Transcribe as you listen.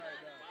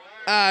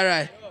All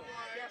right.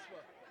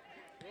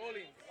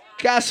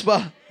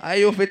 Caspa, I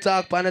you fi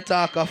talk on the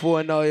talker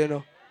phone now, you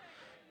know.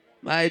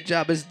 My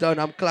job is done.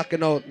 I'm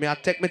clocking out. Me I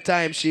take my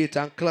time sheet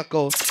and clock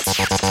out.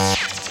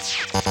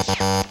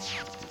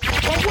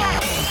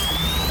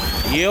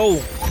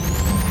 Yo.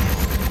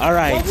 All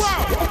right.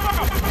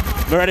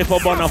 We're ready for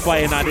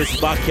bonfire in this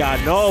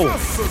backyard now.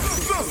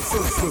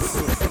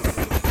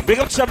 Big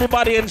up to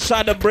everybody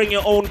inside to bring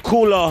your own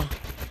cooler.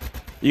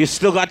 You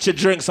still got your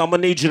drinks. I'm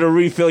going to need you to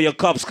refill your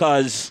cups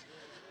because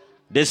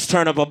this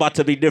turn up about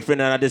to be different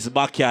than this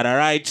backyard, all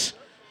right?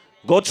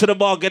 Go to the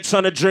bar, get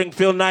some to drink,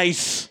 feel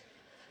nice.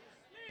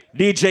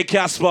 DJ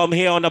Caspa, I'm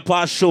here on the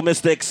past show,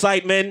 Mr.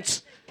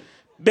 Xsytment.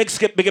 Big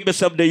skip, big up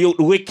yourself, the youth,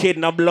 wicked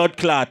and a blood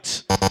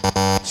clot.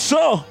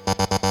 So,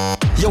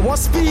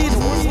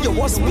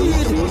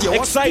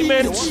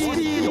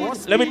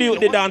 Xsytment. Let me do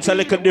the dance a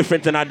little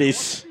different than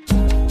this.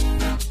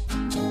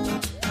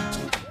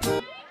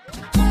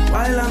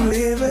 While I'm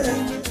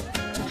living,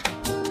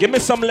 give me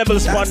some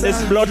levels on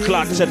this blood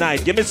clot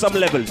tonight. Give me some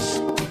levels.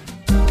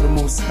 The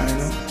most I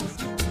know.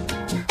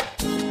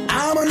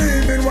 I'm a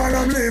living while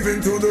I'm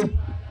living to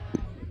the.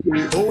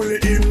 Only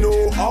him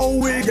know how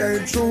we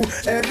get through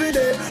every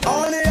day.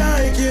 Only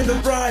I give the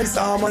price.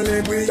 I'm a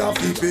live we have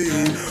to pay.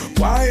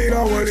 Why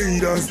our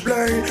leaders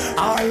play?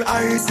 All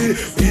I see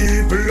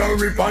people are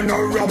rip and a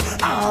rob.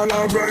 All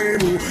are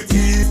brave.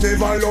 He's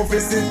never love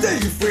is the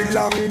thief with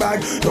long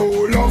bag. No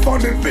love for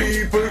the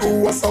people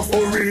who are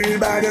suffering real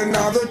bad.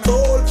 Another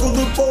toll to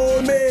the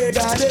poor may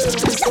God help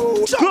me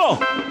so. Go!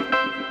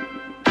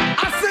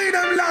 I see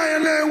them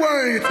lying there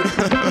wait.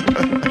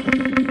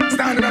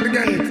 Standing at the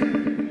gate.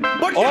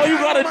 All you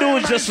gotta do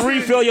is just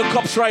refill your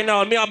cups right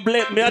now. Me I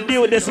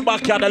deal with this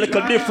backyard a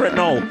little different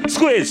now.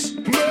 Squeeze.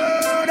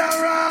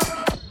 Murderer.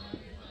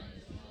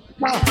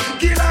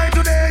 Kill I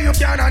today, you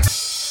cannot.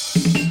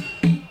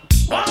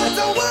 What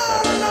the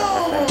world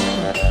alone?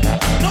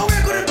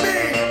 Nowhere could it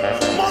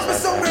be. Must be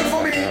somewhere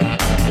for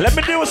me. Let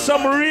me deal with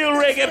some real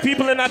reggae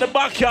people in the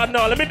backyard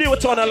now. Let me deal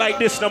with one like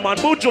this now, man.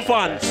 Buju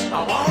fans.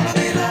 I wanna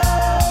be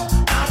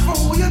loved. I'm for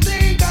who you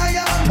think I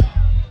am.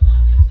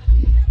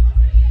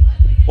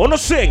 Wanna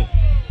sing?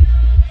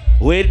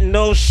 With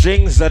no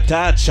strings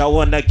attached, I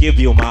wanna give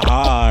you my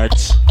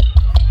heart.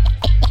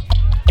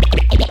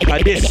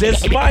 And this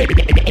is my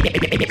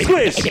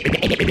squeeze.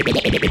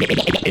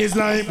 It's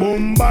like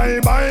boom bye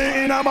bye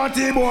in a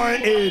batty boy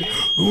head.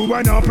 Who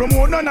wanna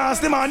promote no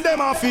nasty man,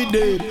 them a feed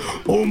dead.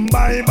 Boom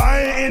bye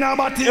bye in a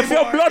batty boy. If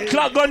your blood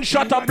clot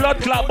gunshot a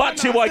blood clot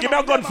batty boy, give me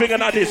a gun finger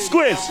now this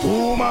squeeze.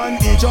 Woman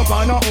each up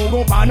and a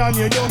ogo pan and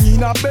you don't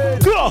in a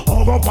bed. Go!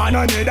 Ogo pan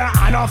and you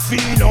and a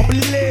feel up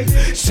leg.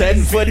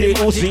 Send for the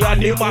Uzi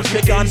and the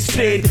Mexican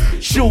state.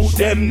 Shoot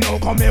them No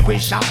come here we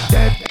shot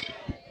them.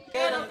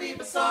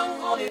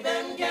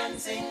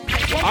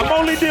 I'm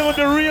only dealing with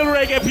the real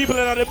reggae people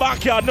in the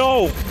backyard,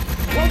 no.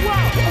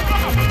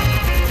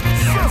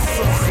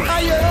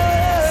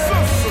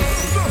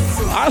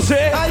 I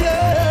say,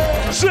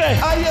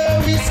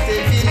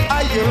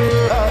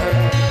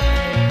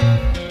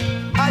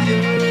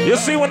 you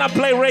see when I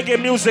play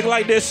reggae music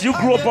like this, you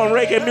grew up on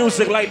reggae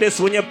music like this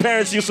when your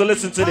parents used to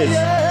listen to this.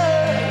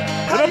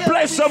 When I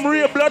play some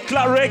real blood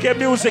clot reggae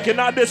music and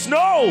not this,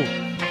 no.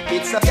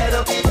 It's a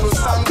ghetto people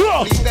song.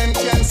 Go. Them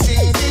can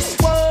sing this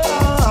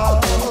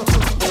world.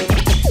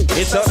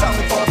 It's a song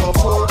for the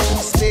poor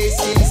who's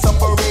facing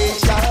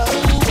separation.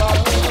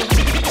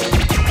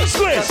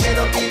 Squish.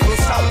 Ghetto people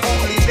song.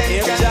 Only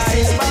them can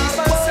sing this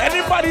world.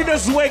 Anybody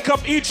just wake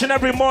up each and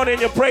every morning,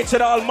 you pray to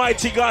the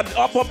Almighty God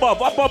up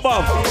above, up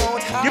above.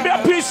 Give me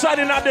a peace sign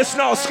in on this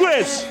now.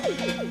 Squish.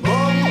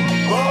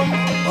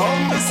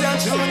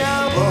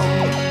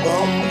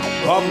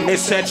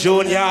 Mr.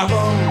 Junior.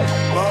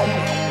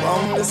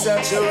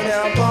 Mr.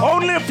 Junior.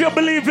 Only if you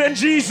believe in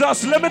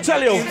Jesus, let me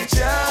tell you. If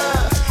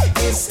Jah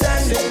is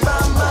standing by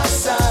my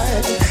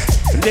side,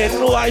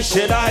 Then why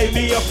should I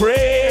be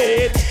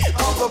afraid?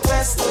 of the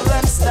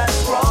pestilence that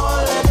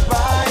crawleth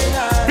by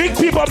night. Big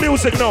people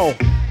music now.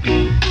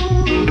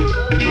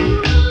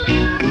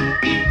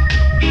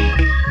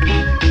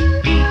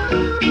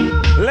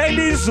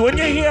 Ladies, when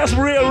you hear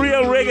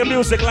real reggae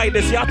music like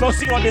this, you have to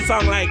sing on this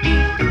song like,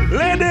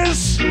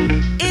 ladies,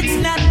 It's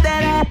not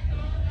that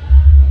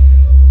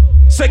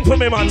sing for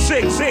me, man.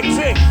 Sing. you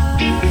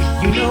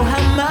know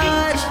how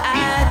much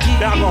I do.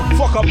 They're gonna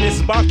fuck up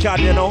this backyard,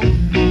 you know.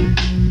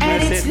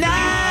 And it's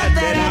not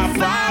that I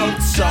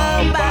found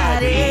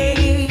somebody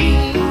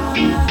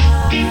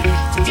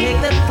to take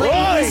the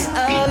place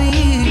of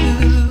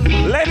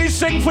you. Ladies,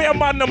 sing for your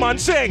man, the man.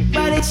 Sing.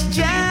 But it's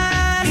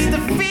just the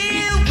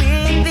feel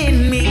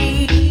within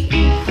me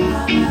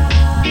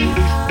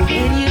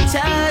when you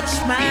touch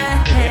my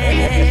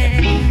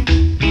hand.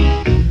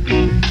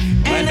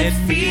 And the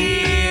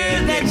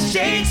fear that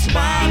shakes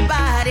my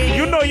body.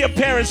 You know your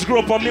parents grew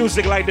up on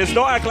music like this.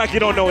 Don't act like you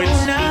don't know it.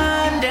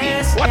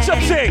 What's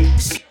up, sing?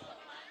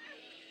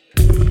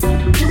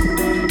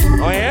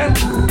 Oh, yeah?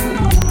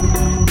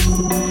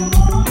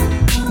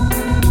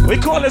 We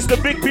call this the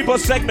big people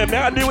segment.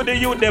 Man, I deal with the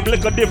youth, them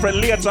look different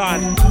later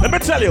on. Let me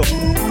tell you.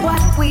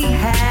 What we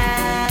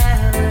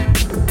have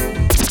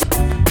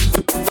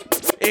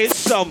is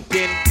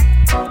something.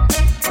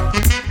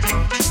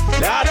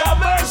 Lord of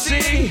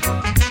mercy.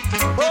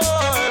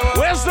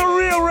 Where's the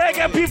real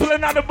reggae people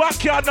in the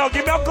backyard now?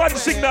 Give me a gun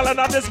signal and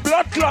on this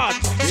blood clot.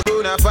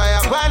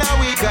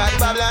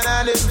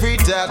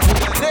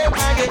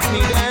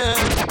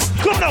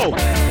 Come now.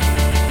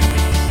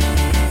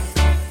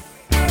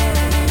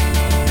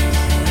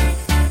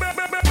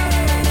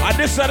 And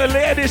this is the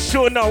ladies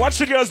show now. Watch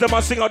the girls them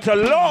are sing out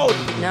loud.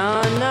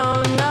 No,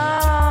 no, no.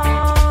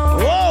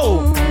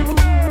 Whoa.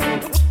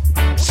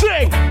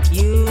 Sing.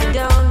 You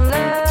don't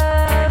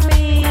love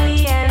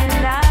me and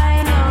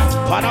I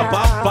know.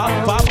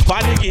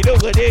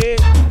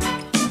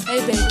 Hey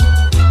baby,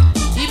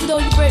 even though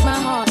you break my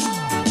heart,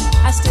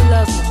 I still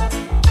love you.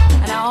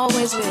 And I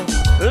always will.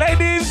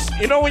 Ladies,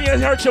 you know when you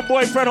hurt your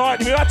boyfriend heart,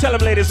 we gotta tell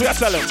him, ladies, we gotta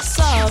tell him.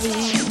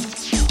 Sorry.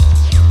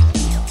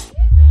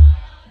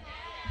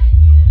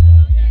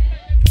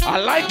 I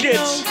like it.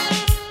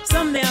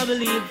 Someday I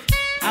believe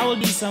I will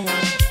be someone.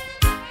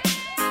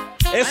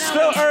 It's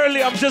still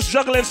early, I'm just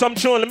juggling some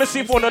tune. Let me see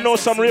if you wanna know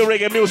some real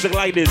reggae music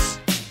like this.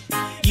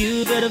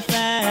 You got a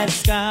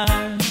fast car.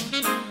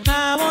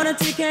 I want a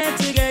ticket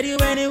to get you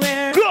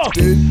anywhere. Go!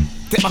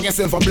 Take back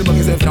yourself and bring back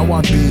yourself in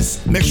one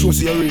piece. Make sure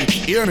you reach.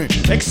 Hear me?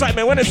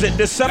 Excitement, when is it?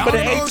 December the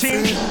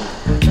 18th?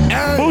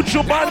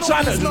 Buju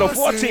Banton is the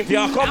 14th,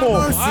 y'all. Come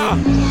on.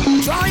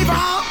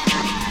 Driver!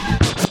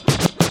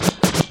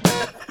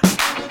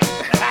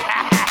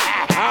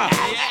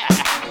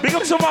 Big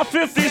up to my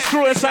 50s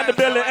crew inside the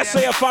building.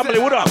 SAF family,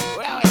 what up?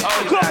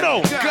 Come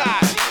now.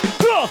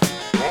 Go!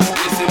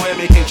 When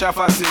me catch a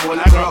fussy, when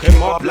I rock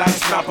him up like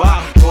snapper.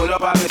 Hold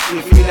up and me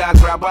still feel like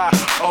grabber.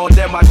 All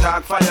them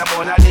attack fire,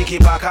 but I lick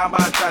it back and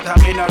back. That I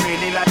mean I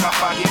really like a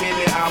faggy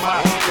baby hammer.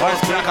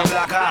 Once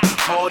blacker.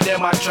 All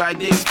them I try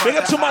this. Big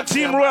up to my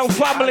team Royal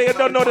family. You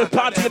don't know the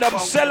party, them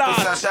sellers.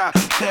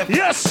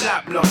 Yes.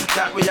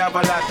 That we have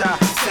a lot of.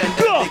 Send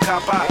them the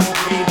kappa.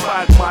 Real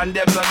bad man,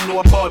 them don't know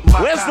about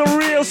matter. Where's the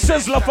real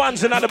Sizzler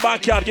fans in the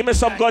backyard? Give me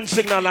some gun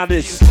signal on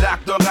this.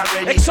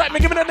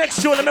 Excitement, give me the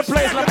next tune and the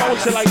place like I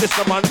want you like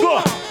this, man.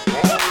 Go!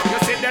 You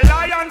see the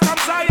lion from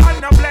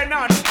Zion, no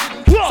Blennon.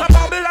 So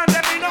Babylon,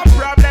 there be no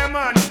problem,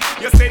 man.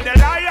 You see the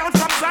lion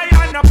from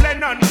Zion, no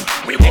Blennon.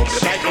 We won't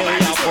get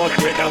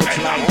no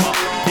man.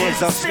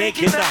 There's a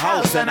snake in the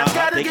house and I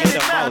got to get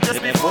him out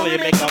just before you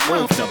make a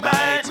move to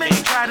bite me.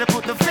 Try to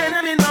put the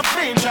venom in my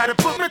vein, try to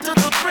put me to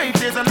the grave.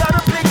 There's a lot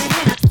of thinking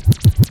here.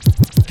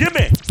 Give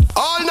me.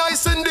 All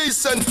nice and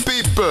decent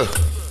people.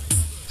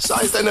 So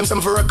I send them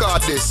some for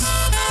record this.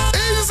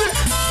 Easy.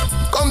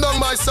 Come down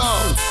my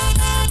sound.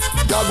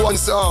 Dog one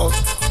sound.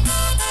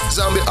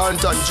 Zombie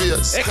Anton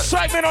James.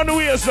 Excitement on the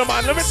wheels, no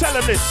man. Let me tell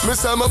him this. Me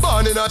say me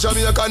born in a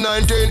Jamaica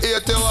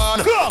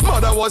 1981.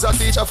 Mother was a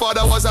teacher,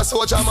 father was a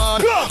soldier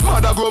man.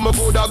 Mother grow me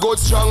good, a good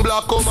strong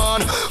black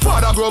woman.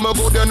 Father grow me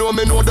good, you know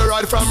me know the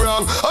right from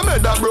wrong. I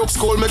made that broke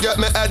school, me get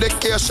me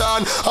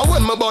education. And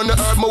when me born the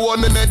earth, me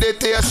want me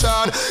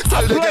meditation.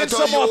 I'm playing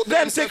some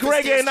authentic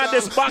reggae in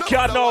this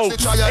backyard now.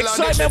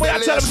 Excitement, we are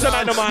telling him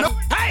tonight, no man.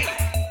 Hey!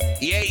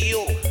 Yeah,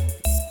 you.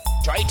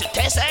 Try to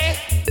test, eh?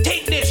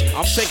 Take this.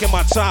 I'm taking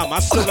my time. I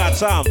still got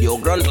time. You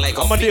grunt like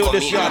I'm gonna deal with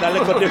this yard a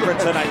little different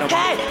tonight, no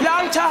man. Hey,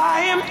 long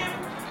time.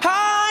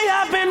 I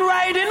have been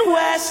riding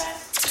west.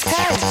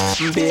 Hey,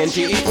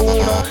 BNT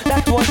Uno,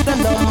 that was the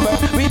number.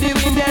 With the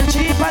wind and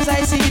cheap as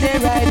I see they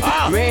ride.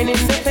 Rain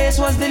in the face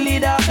was the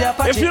leader of the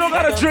Apache. If you don't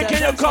got a drink in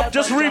your cup,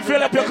 just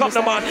refill up your cup,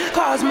 no man.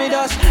 Cause me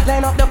dust,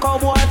 line up the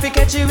cowboy fi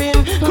catch you in.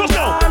 Come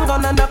on.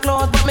 Gun on the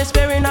clothes, but me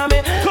sparing on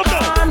me. Come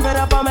on. Red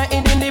up on my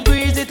head in the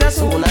breeze, it as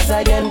soon as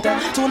I enter,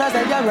 soon as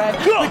I arrive.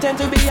 Pretend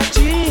to be a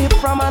chief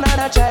from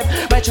another tribe.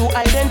 My true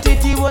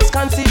identity was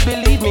concealed,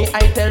 believe me.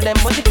 I tell them,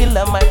 but the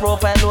killer my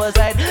profile was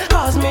hide.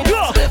 Cause me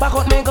dust, back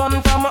up me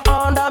gun from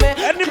under me.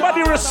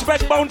 Anybody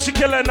respect Bounty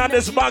Killer in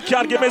this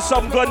backyard? Give me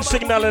some gun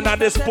signal in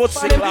this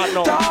pussy cloud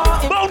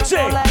now. Bounty!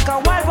 Like a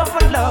white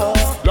buffalo.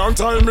 Long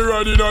time me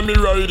riding and me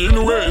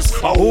riding waist.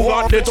 Who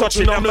got the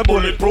touching on the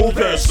bulletproof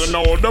vest? And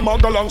now them a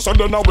go long, so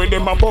then now with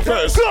them a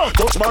profess.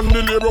 Touch man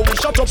the labor, we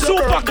shut up your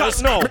Super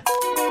Cats now.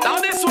 Now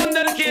this one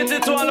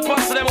dedicated to all the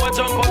pastors them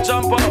who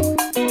jump up.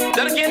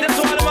 Dedicated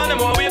to all the man them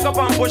who wake up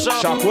and push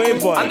up.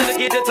 Shockwave boy. And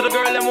dedicated to the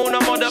girl them who no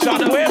mother.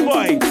 Shockwave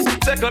boy.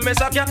 Tickle me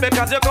cat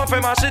because you come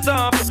from my shit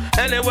up.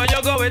 Anywhere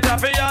you go it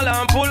up y'all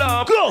and pull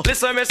up. Go.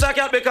 Listen me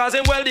cat because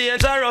him well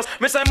dangerous.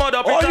 Me say mud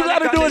up. All you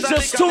gotta do is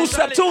just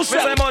two-step. Me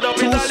say mud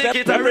up.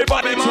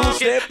 Everybody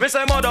two-step. Me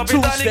say mud up.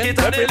 Two-step.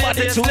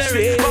 Everybody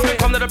two-step. When we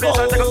come to the place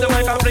I take up the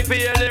mic and flick for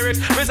your lyrics.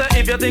 Me say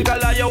if you think I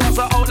lie you was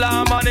an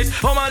outlaw man it.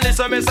 Come on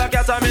listen me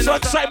cat and me so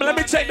excited. Let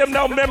me take them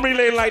down memory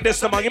lane like this,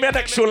 no man. Give me an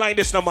extra line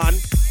this, no man.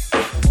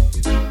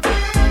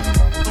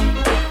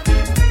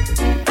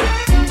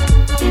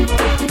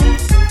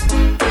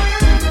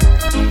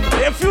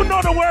 If you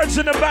know the words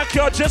in the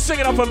backyard, just sing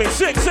it up for me.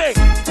 Sing.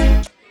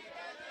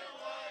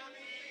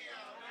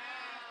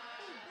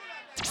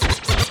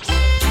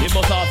 You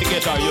must have to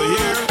get her, you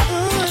hear?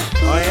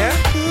 Oh, yeah?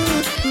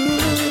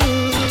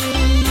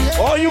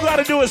 All you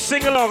gotta do is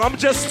sing along. I'm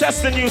just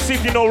testing you, see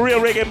if you know real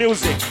reggae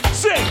music.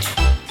 Sing!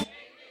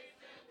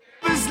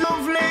 It's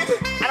lovely.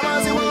 And I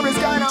want to see what is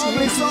kind of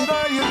ugly. So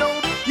girl, you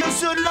know, you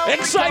should love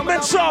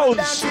Xsytment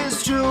sounds. That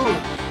is true.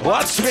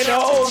 What's me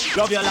know?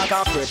 Love you like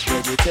a fresh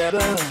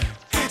vegetable.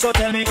 So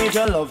tell me if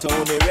you love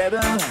Tony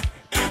Rebel.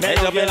 I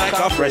love you like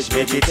a fresh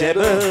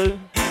vegetable.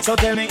 So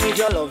tell me if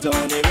you love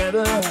Tony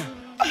Rebel.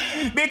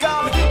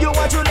 Because you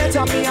want to let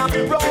me up.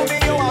 Roll me,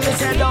 you want to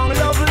send down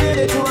love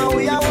lady to where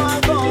we are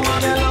one go.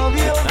 And I love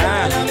you.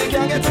 And I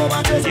can't get too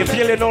much. You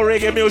feeling no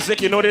reggae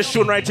music, you know this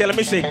tune right here. Let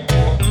me sing.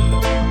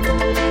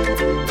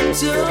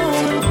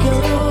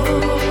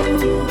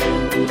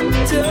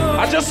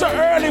 I just an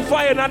early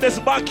fire in this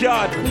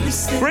backyard.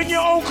 Bring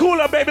your own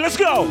cooler, baby. Let's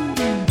go.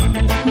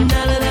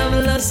 Now that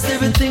I've lost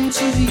everything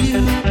to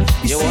you,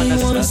 you say you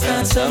wanna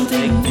start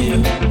something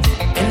new,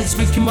 and it's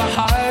breaking my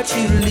heart to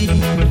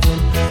leave.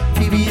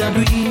 Baby, I'm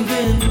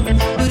breathing,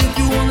 but if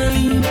you wanna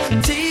leave,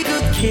 take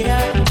good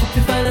care. Hope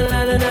you find a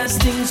lot of nice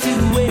things to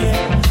wear,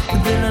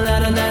 but then a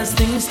lot of nice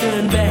things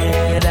turn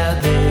bad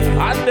out there.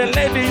 And the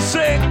ladies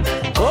sing,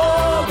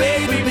 oh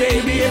baby,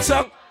 baby, it's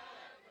a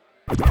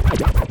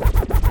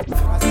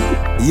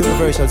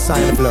universal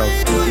sign of love.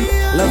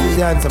 Love is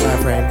the answer, my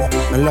friend,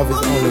 and love is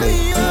the only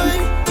way.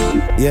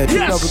 Yeah, the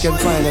love we can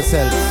find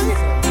ourselves.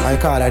 I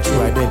call that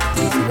true identity.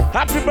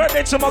 Happy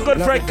birthday to my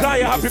good friend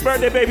Kaya. Happy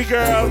birthday, baby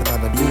girl.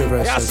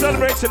 Yeah,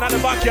 celebrating at the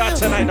backyard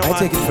tonight, no man. I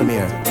take it from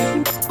here.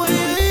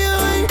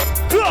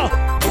 Go!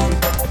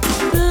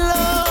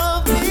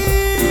 Love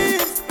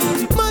is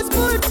much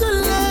more to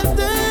life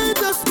than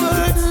just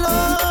words.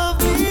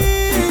 Love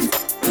is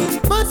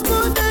much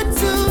more than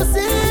to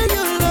say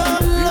you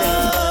love.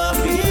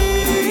 Love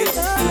is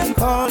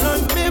call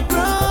on me,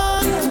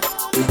 brother.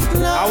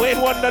 I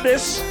Wayne Wonder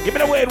this. Give me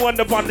the Wayne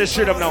Wonder on this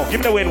rhythm now. Give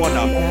me the Wayne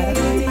Wonder.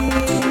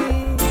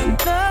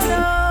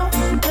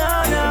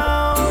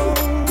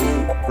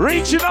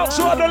 Reaching out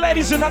to all the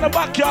ladies in the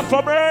backyard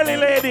from early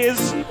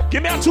ladies.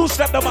 Give me a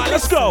two-step, the man.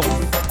 Let's go.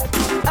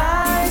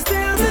 I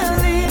still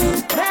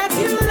believe that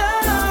you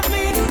love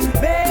me,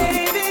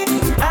 baby.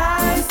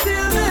 I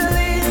still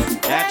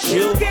believe that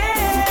you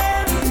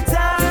care,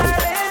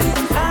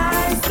 darling.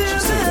 I still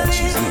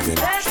believe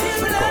that you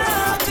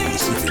love me,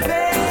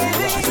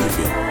 baby.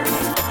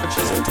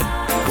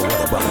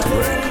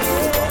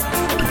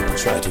 People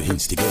try to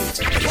instigate.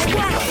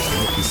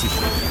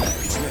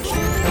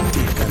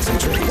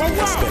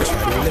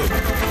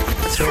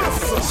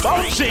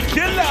 Bouncy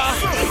killer.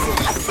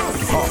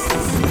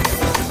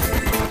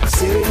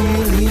 Say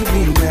you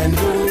leaving and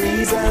the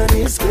reason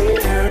is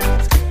clear.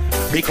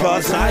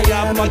 Because I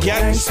am a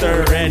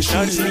gangster and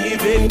not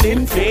living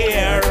in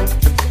fear.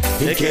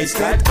 In case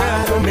that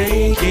I don't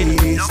make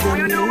it, is the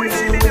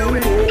news you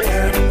will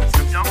hear.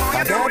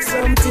 I got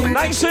something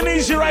nice and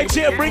easy right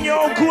here. Bring your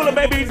own cooler,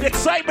 baby.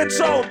 Xsytment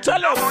sound.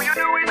 Tell them.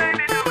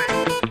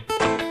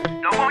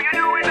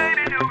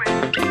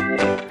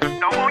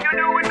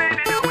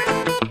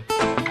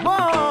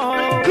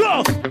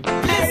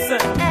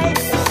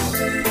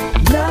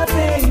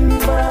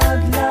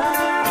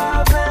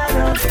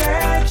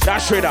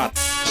 That's straight up.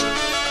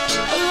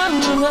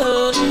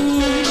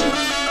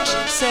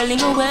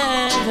 Selling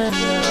away.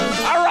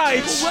 All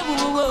right.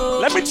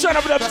 Let me turn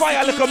up the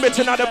fire a little bit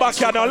in the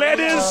backyard now,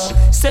 ladies.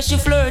 Says she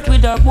flirt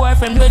with her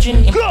boyfriend,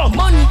 virgin him.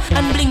 Money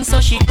and bling, so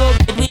she go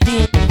with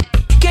him.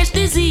 Catch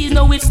disease,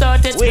 now it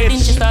started spreading.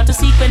 She start to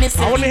seek when it's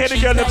I want to hear the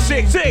girl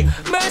sing.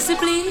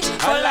 Mercifully,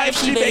 her life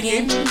she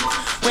begging.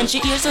 When she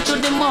hears her to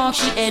the mark,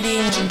 she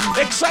heading.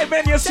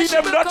 Xsytment, you see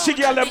them dirty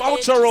girl, them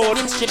out the road.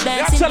 You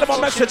tell them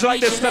a message like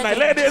this tonight,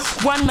 ladies.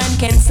 One man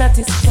can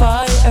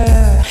satisfy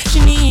her. She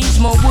needs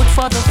more wood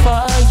for the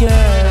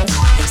fire.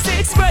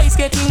 Six price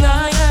getting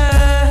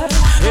higher.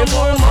 The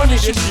more money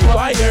she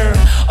require.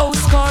 Oh,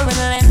 scoring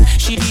land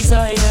she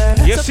desire.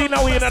 You see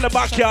now we in the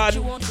backyard.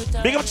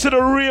 Big up to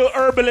the real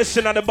herbalists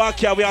in the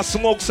backyard. We have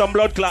smoked some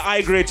blood clot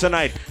high grade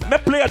tonight. Me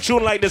play a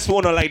tune like this,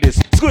 one like this.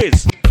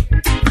 Squeeze.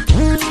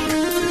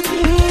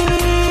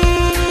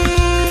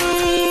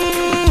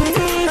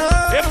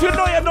 If you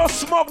know you don't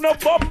smoke no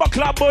bumper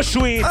clap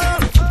bushweed,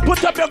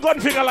 put up your gun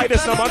finger like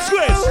this now, man.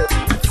 Squeeze.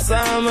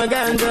 Some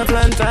ganja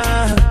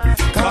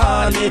planter,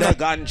 call me the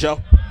ganja.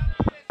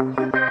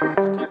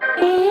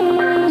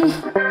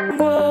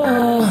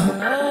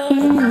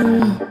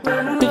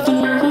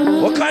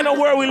 What kind of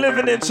world we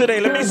living in today?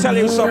 Let me tell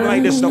you something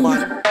like this, no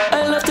man.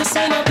 I love to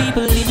see my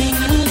people living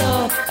in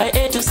love. I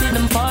hate to see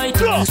them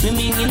fighting,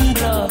 swimming in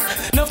blood.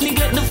 Nothing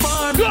get the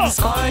farming,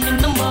 scarring in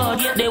the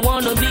mud. Yet they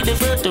want to be the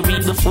first to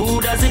reap the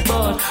food as it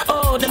bud.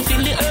 Oh, them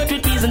fill the earth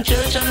with peas and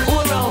church and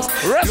orals.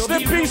 Rest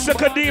in peace, the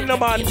Kadeem, no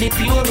man. The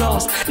pure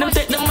rose. Them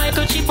take the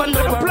microchip and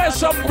play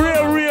some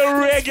real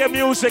reggae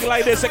music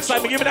like this.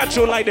 Xsytment, give me that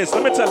tune like this.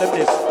 Let me tell him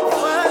this.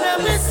 What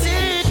a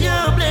blessing,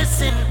 your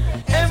blessing.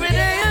 Every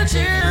day your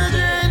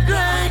children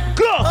cry.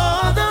 Go.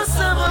 Although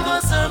some of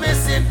us are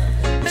missing,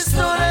 there's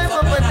no life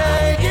up and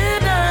I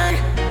can die.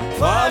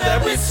 Father,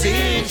 we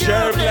see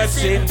your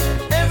blessing.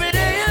 Every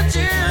day your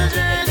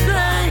children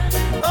cry.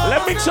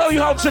 Let me tell tell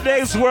you how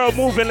today's world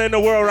moving in the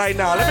world right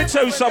now. Let me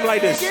tell you something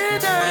like this.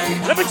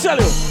 Let me tell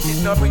you.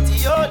 It's not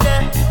pretty out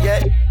there,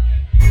 yeah.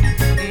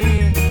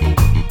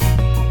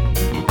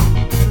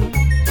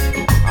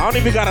 I don't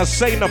even gotta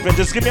say nothing.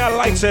 Just give me a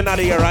lighter out of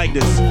here like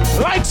this.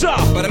 Lights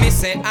up. But I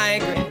say I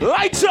agree.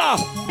 Lights up.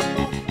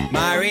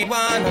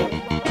 Marijuana.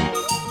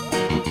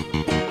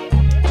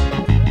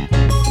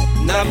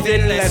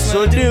 Nothing less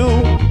to do.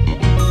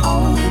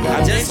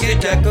 I just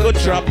get a good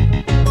drop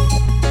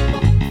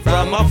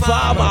from a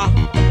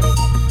farmer.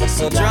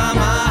 So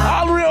drama.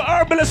 All real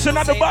herbalists in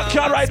the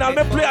backyard right now.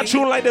 Let me play a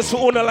tune like this for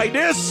owner like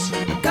this.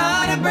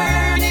 Gotta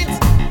burn it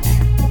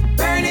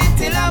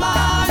till I'm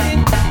on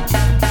it.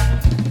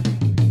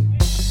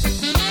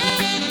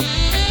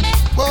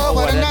 Oh,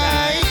 what a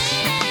night.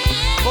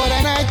 What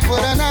a night,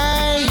 what a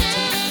night.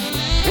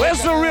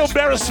 Where's the real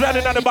Barris fan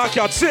in the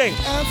backyard? Sing.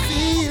 I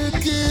feel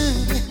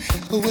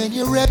good when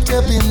you're wrapped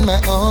up in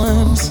my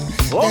arms.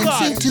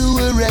 Dancing to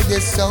a reggae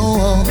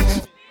song.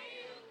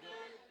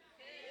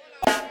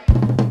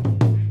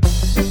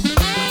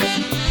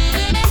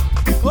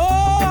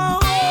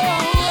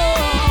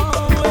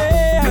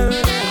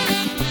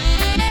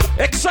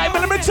 Xsytment,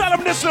 let me tell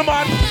them this,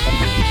 man.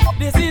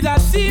 This is a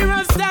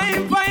serious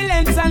time,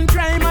 violence and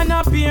crime, and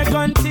up here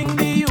gun thing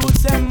the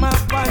youths them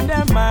up on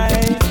their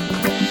mind.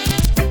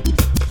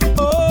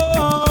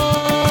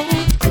 Oh,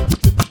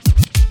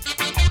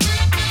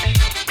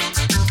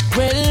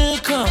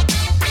 welcome,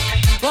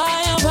 why?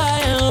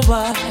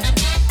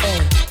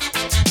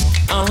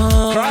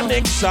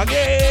 Chronics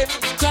again.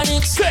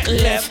 Chronics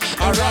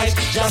left or right,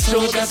 just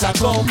so just a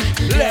come.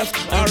 Left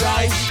or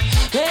right.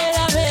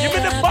 Give me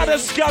the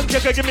baddest skank you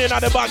can give me in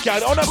the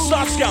backyard. On the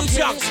start skank.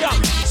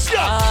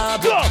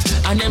 Go.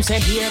 And them say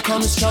here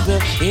comes trouble,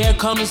 here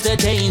comes the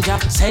danger.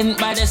 Sent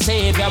by the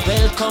Savior,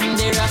 welcome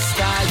the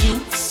Rasta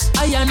youths.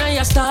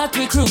 I start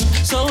recruit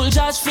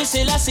soldiers for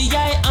Selassie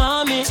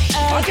army.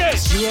 Okay.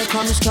 Here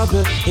comes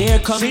trouble, here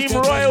comes Team the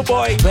Royal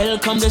Boy.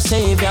 Welcome the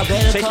Savior,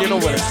 welcome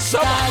the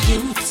Rasta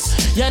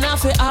youths. You're not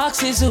for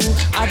axes who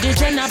are the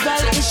general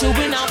issue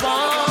in a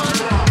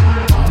bond.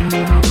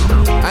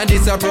 And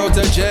it's a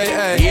protege,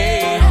 eh?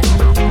 Yeah.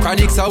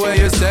 Chronics are where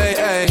you say,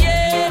 eh?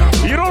 Yeah.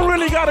 You don't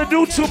really gotta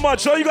do too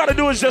much. All you gotta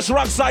do is just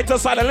rock side to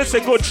side and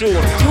listen good tune.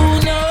 Who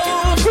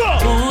knows? Go.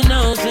 Who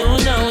knows?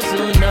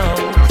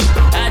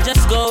 I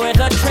just go where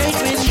the trade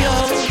with you.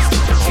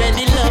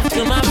 Sending love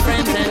to my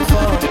friends and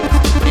foes.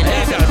 And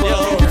I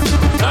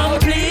suppose I'm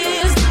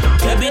pleased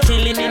to be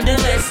chilling in the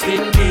West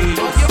Indies.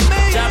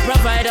 To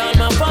provide all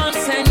my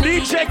wants and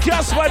DJ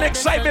Caspa and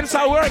Xsytment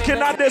are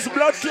working on this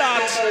blood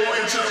clot.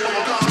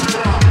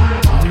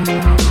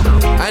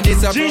 And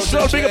it's a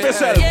G-Show, big up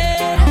yourself.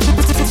 yeah.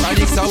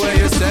 Chronics are where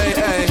you say,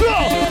 eh? Go.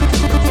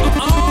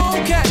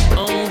 Okay.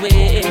 Oh,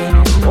 wait.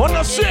 On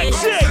the sing.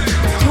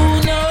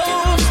 Who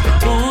knows?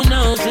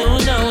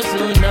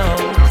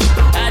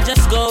 I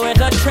just go where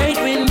the trade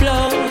wind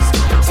blows.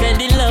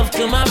 Sending love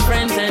to my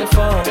friends and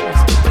foes.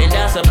 And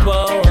I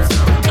suppose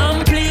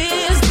I'm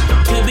pleased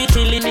to be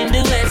chilling in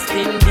the West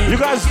Indies. You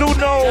guys do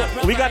know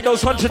we got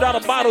those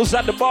 $100 bottles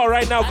at the bar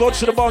right now. Go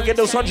to the bar and get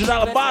those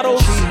 $100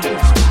 bottles.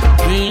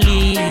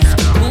 Release.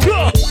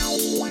 Go.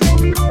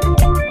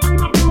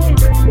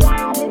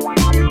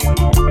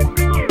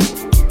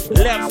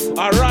 Left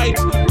or right,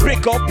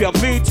 pick up your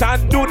feet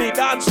and do the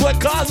dance. We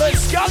call it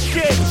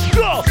skanking.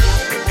 Go.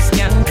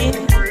 Skanking.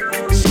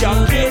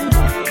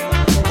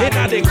 In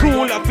the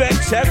cool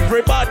effects,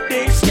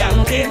 everybody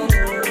skanking.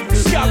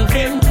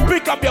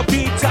 Pick up your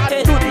feet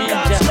and do the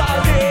dance.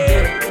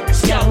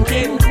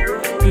 Skanking.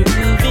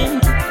 Moving.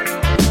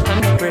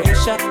 Under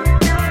pressure.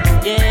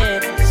 Yeah.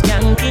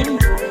 Skanking.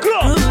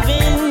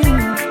 Moving.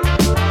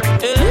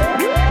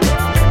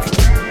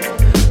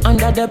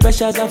 Under the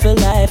pressures of a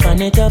life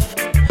and it tough.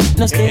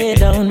 No stay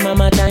down,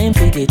 mama, time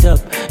pick it up.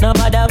 No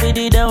bother with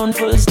the down,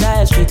 full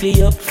style,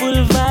 strictly up, full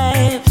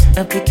vibes.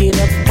 I pick it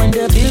up when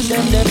the bills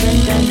them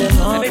depend and them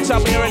on.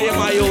 Anytime you're ready,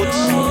 my youth.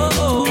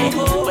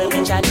 When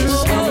we chat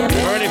this,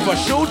 ready for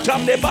shoot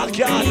up the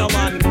backyard, no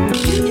man.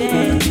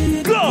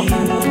 Yeah. Go.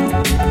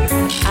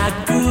 I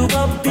grew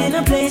up in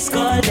a place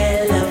called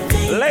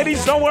Elevate.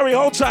 Ladies, don't worry,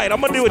 hold tight. I'm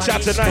gonna do it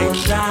chat tonight.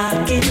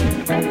 Rocking,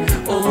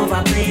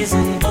 over,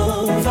 blazing,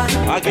 over.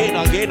 Again.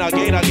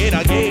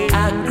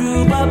 I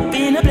grew up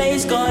in a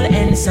place called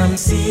Ensom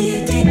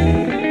City.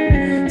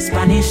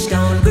 Spanish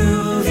Town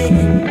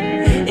grooving.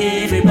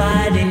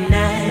 Everybody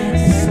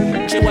nice.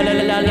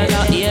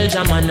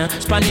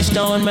 Spanish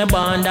Town, my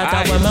band,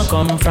 that's where I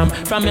come from.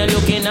 From you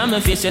looking at my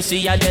face, you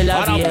see a De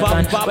La Vieja.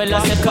 Well,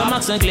 I said,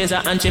 Comax and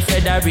Glazer and Chief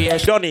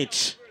Federation. Done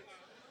it.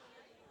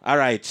 All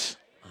right.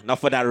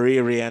 Enough of that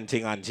re and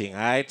thing, all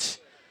right?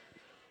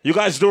 You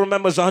guys do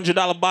remember the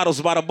 $100 bottles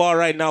by the bar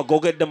right now. Go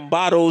get them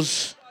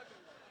bottles.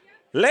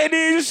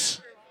 Ladies,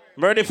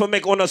 I'm ready for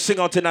make one sing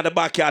out in the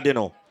backyard, you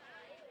know.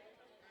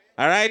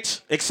 All right?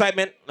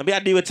 Xsytment. Let me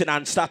deal with it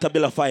and start a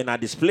bill of fire in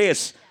this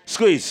place.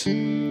 Squeeze.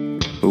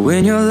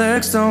 When your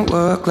legs don't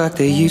work like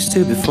they used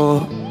to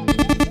before,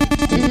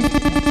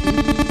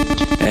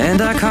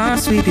 and I can't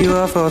sweep you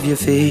off of your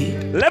feet.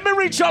 Let me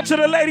reach out to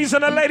the ladies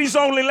and the ladies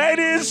only.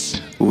 Ladies,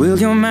 will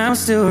your mouth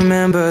still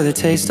remember the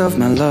taste of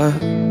my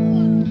love?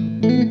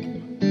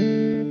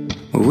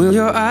 Will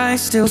your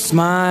eyes still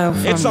smile?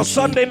 It's a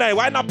Sunday night.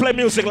 Why not play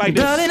music like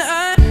this? Darling,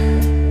 I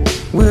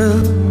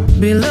will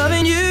be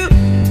loving you.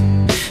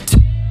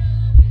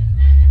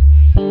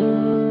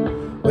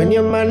 When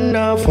your man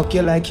now fuck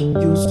you like you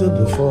used to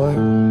before.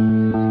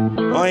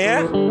 Oh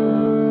yeah?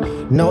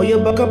 Now you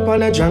buck up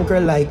on a junker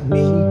like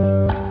me.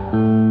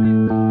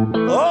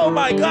 Oh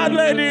my God,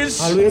 ladies.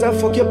 Always I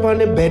fuck you up on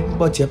the bed,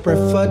 but you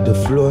prefer the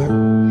floor.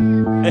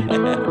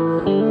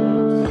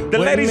 The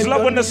ladies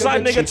love when the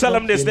side nigga tell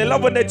them this. They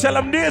love when they tell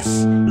them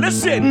this.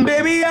 Listen.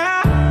 Baby,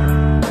 I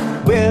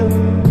will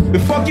be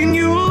fucking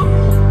you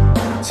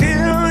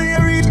till you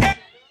reach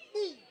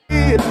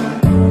it.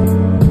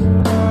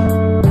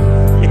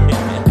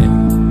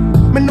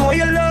 Me know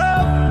you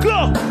love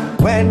go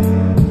when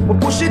we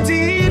push it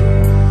in.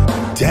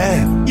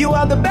 Damn, you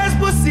are the best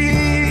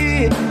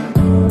pussy.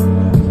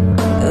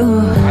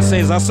 I say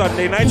it's a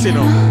Sunday night, you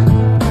know.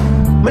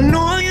 Me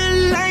know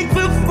you like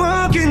the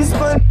fucking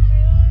spot.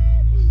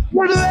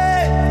 You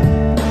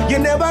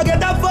never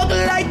get a fuck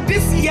like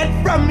this yet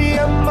from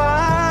your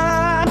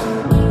man.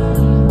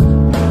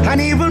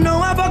 And even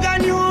though I fuck a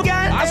new girl,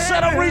 I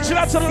said I'm reaching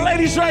out to the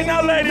ladies right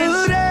now,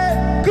 ladies.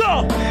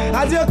 Go!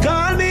 As you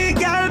call me,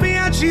 girl, me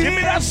a cheat. Give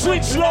me that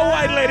sweet slow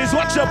wine, ladies.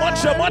 Watch up,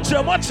 watch up, watch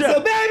up, watch up.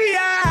 So baby,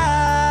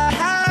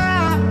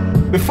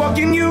 I be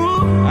fucking you.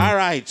 All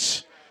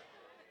right.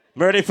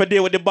 I'm ready for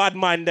deal with the bad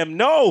mind them.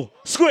 No!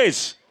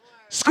 Squeeze!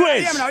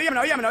 Squeeze! Yeah, me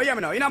know.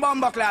 You know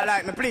bumbuckler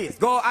like me, please.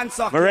 Go and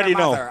suck your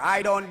mother.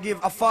 I don't give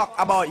a fuck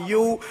about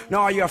you,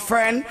 nor your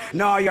friend,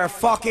 nor your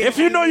fucking... If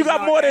you know you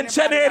got more than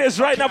 10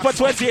 haters right now for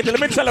 28, let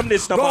me tell them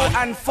this now, go man.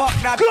 and fuck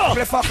that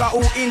ugly fucker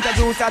who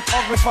introduced that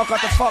ugly fucker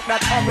to fuck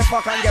that ugly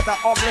fucker and get an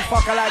ugly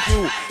fucker like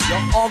you. You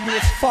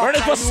ugly fucker. Ready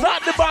for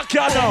start the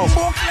backyard now.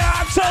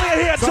 Tell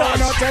you here, Touch. So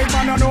no take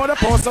man, I know the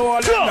post, so all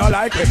them don't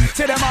like me.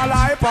 See them all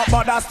hype up,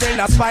 but that still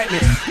not spite me.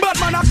 But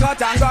man, I cut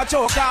and got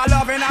choke, all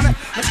loving on me.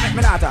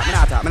 Me not.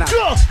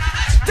 Go!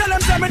 Tell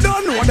them me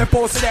don't know the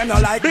post, them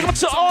don't like me. Big up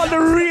to all the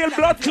real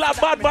blood clot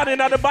bad man in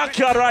the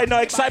backyard right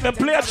now. Xsytment,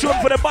 play a tune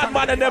for the bad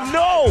man and them.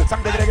 No!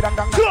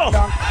 Go!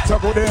 So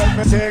good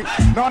everything.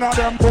 None of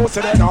them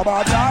posted in a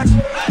bad life.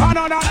 And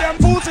none of them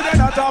posted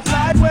in a tough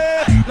life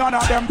way. None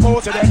of them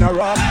posted in a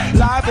rough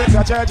life. It's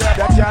a church that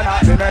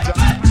cannot be met.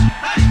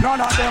 None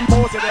of them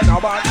posted in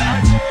a bad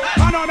life.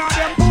 And none of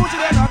them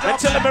posted in a tough life.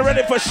 Until I'm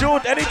ready for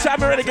shoot.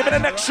 Anytime I'm ready, give me the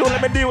next show.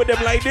 Let me deal with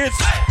them like this.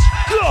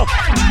 Go!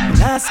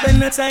 I spend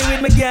no time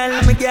with my girl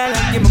and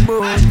give me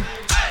bone.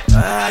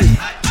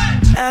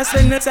 I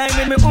spend no time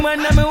with my woman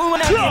and give me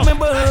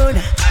bone.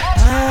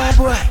 Ah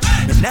boy,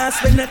 I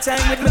spend no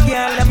time with my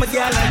girl and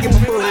give me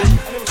bone.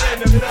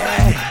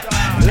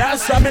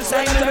 Last time I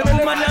sang to the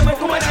woman and give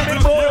me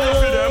bone.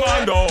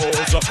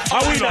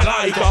 And we not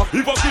like her.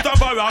 Hypocrite and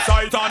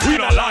parasite and we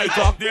not like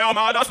her. They are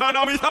mad as man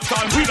and we stop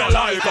time. We not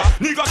like her.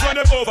 Niggas when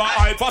they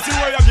overhype. Fussy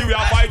way you give you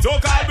a fight. So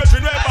call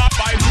between way back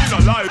fight. We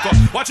not like her.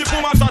 Watch it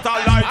from a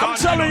satellite. I'm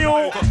telling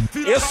you,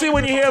 you see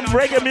when you hear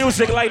reggae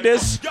music like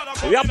this,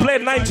 we are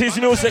playing 90s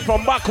music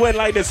from back when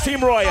like this.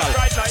 Team Royal.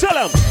 Tell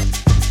them.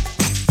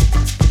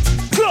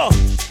 Go.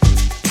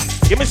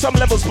 Give me some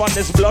levels on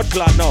this blood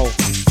clot now.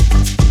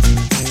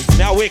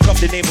 Now wake up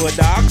the neighborhood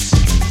dogs.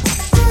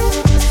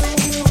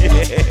 You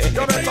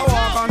better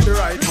walk on the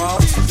right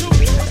mouth.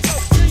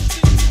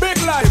 Big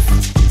life.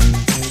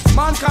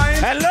 Mankind.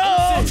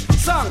 Hello.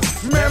 Song.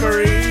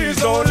 Memories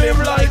don't live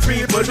like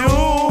people do.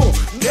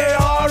 They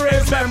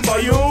always remember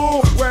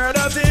you. Where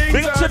the things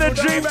bring up to the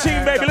dream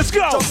team, baby. Let's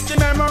go. Just the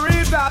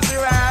memories that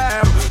you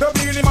have. The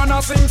feeling man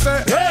a sing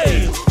say,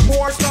 hey.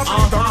 More stuff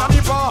in the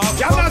past.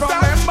 You remember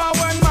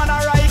when man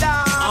a ride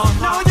down.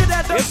 Now you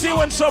dead. You see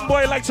when some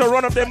boy like to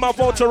run up their mouth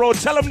out the road,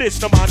 tell him this,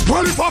 no man.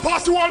 24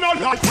 past 1 on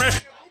like me.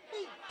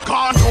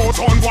 Can't go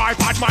on why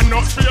bad man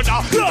no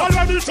straighter. Don't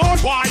let me on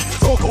why.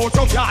 So go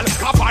to y'all.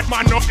 Cause bad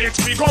man no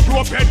HP go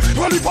broken.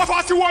 24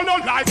 past 1 on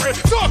like me.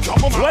 So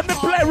come on. When they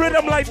play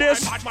rhythm like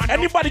this,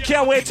 anybody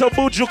can't wait till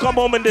Buju come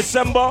home in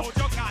December.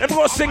 Let me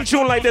go sing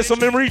tune like this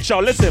and me reach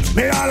out. Listen.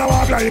 Me all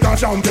walk like a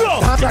champion.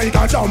 Talk like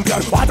a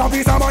champion. What a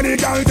piece of money,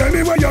 girl. Tell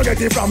me where you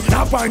get it from.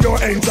 Now find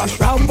your entrance.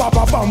 Ram pa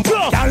pa pam.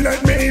 Can't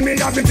let me in me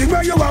have the thing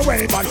where you are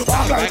waiting.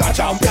 Walk like a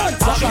champion.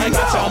 Talk like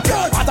a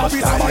champion. What a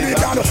piece of money,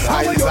 girl.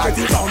 How you get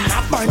it from?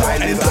 Now find your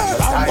entrance.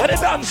 Where the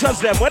dancers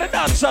them? Where the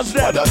dancers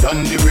them? Other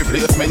than the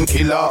replacement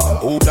killer.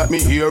 Hope that me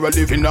here a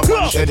live in a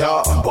one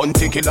cheddar.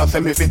 Bunty killer say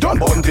me fi done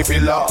bunty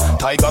filler.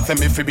 Tiger say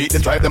me fi beat the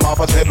drive them off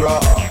a zebra.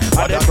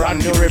 Other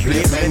brand new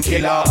replacement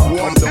killer.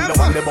 One down the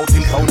one about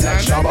in town like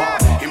Shabba.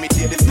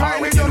 Imitate the star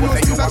when you know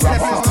say you a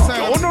rapper.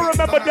 You wanna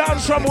remember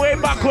dance from way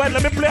back when?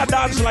 Let me play a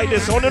dance like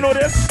this. You wanna know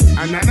this?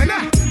 Na na na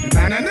na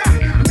na na na na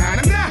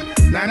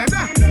na na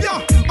na.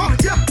 Yo, oh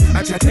yeah.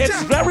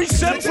 It's very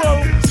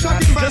simple.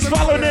 Just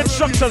follow the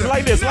instructions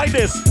like this, like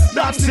this.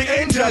 Dancing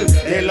angel,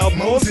 they love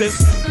Moses.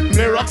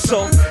 Me rock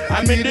so,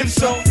 I mean them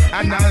so.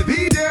 And I'll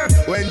be there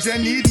when you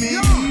need me.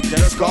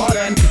 Just call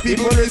and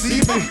people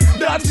receive me.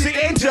 Dancing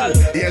angel,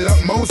 they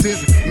love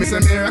Moses.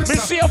 Mr. Miracle. We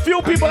see a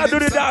few people that do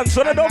the dance,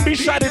 so they don't be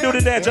shy to do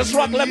the dance. Just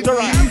rock left to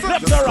right,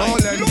 left to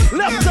right,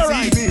 left to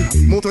right.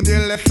 Move to the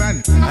left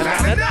hand.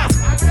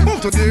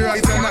 Move to the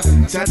right hand.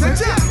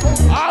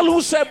 All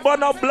who say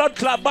burn up blood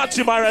clot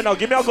battery right now,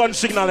 give me a gun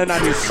signal in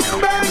this.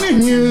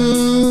 Burning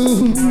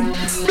you,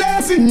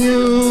 blessing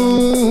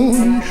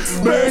you,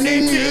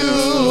 burning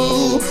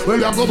you.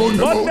 Well, I'm going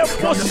to burn the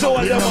pussy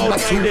on them out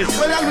like this.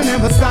 Well, I will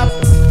never stop.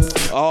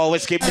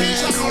 Always keep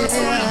DJ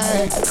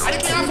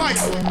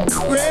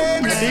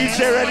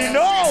ready,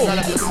 no.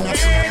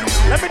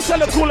 Let me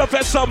tell a cool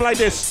affair something like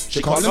this.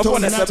 She called and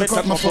told me not to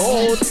cut my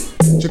phone.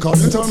 She called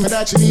and told me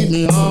that she need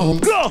me home.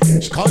 Go.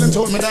 She called and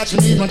told me that she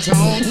need my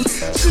tone.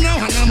 She know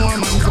I know more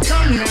man for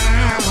come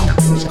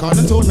now. She called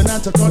and told me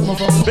not to cut my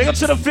phone. Big up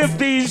to the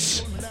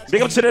 50s.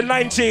 Big up to the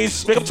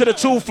 90s, big up to the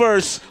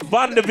 2-1st,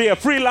 Van de Veer,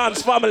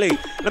 freelance family.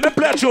 Let me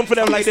play a tune for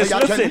them like this,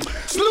 listen.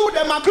 Slew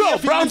them and go,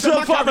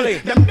 Brownsville family.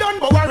 Them done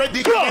but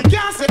already, go. Them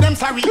can't say them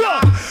sorry. Go.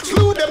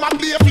 Slew them and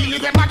play a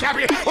feeling them a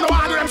carry. Who don't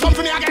want to do them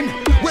something again?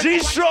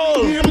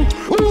 G-Stroll.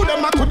 Who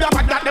them a could have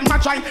had that them a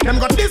try. Them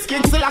got this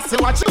king still a see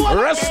what you want.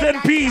 Rest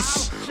in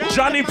peace,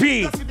 Johnny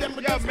P.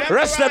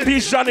 Rest in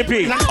peace, Johnny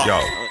P.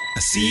 Yo.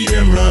 See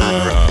them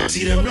run,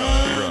 see them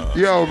run.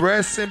 Yo,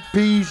 rest in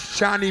peace,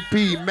 Johnny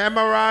P.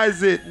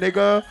 Memorize it,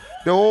 nigga.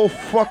 The whole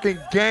fucking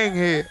gang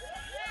here.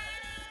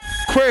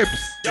 Crips.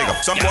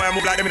 Some boy I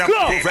move like them in a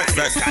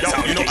vest.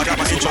 You know I got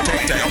my intro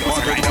tape.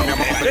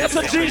 There's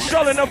a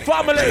G-Stroll in the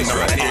family.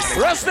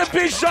 Rest in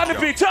peace, Johnny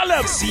P. Tell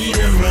them. See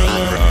them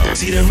run,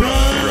 see them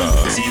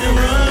run, see them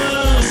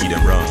run, see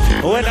them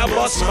run. When I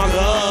bust my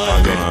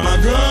gun, my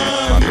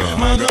gun,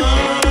 my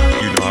gun.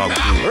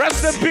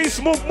 Rest in peace,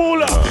 Mook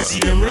Moolah.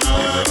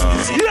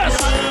 Yes.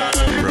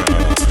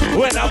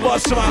 When I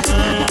bust my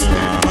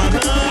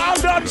I'm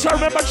done to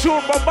remember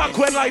tune, but back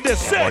when like this.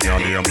 Say.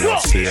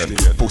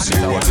 Pussy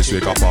you want this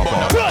week up on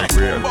the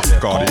grave.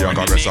 Cardiac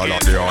arrest a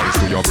lot the arms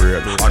to your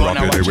brain. And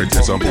rapidly with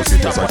this and pussy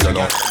just a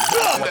jello.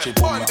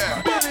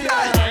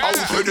 I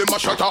will say them a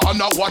shutter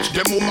and I watch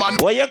them woman.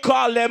 What you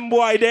call them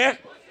boy there?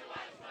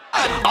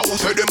 I will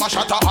say them a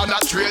shutter and I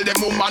trail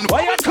them woman.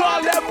 What you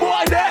call them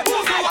boy there?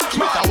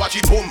 Watch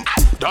it boom.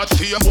 That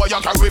same boy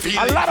you can reveal.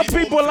 A lot of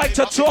people like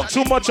to talk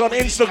too much on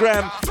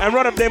Instagram and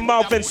run up their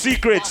mouth in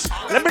secrets.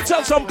 Let me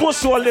tell some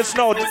pussy on this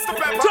now.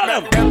 Tell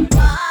them.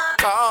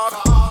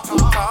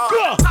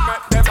 Go.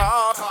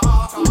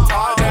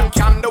 Them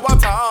can do a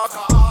talk.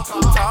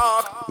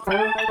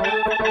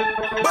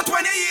 But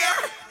when you hear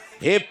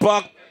hip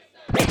hop.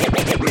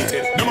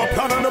 Them a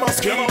plan and them a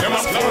scheme. Them a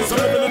plan so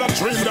living in a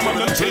dream. Them a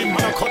the team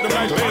and I cut them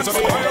like laser.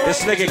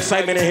 This nigga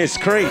Xsytment in his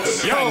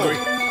crates. Yo,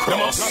 them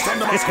a plan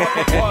and them a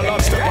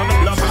step on the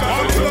block.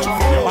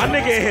 My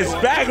nigga in his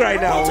bag right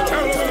now.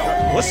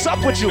 What's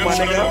up with you, my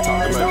nigga?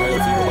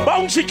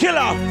 Bouncy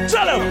killer,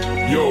 tell him.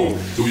 Yo,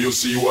 do you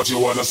see what you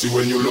wanna see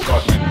when you look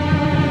at me?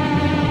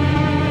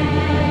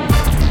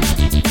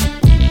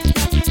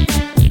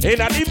 In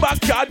the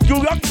backyard,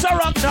 do gangsta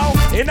rock now.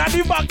 In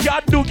the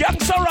backyard, do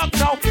gangsta rock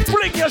now.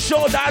 Bring your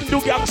shoulder and do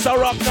gangsta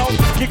rock now.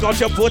 Kick out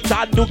your foot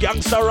and do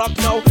gangsta rock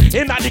now.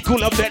 In the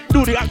cooler bed,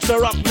 do the gangsta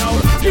rock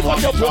now. Kick out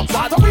your foot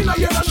and give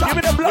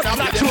me the blood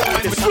clot to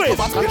the switch.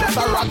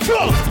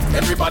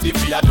 Everybody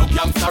feel do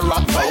gangsta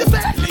rock now.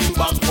 Lean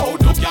back, pow,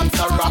 do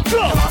gangsta rock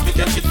now. Have to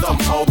get it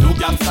somehow, do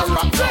gangsta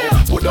rock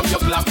now. Put up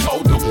your black pow,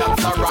 do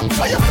gangsta rock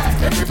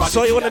now.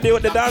 So you wanna deal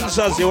with the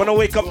dancers? You wanna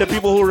wake up the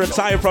people who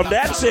retire from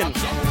dancing?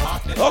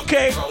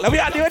 Okay, let me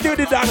do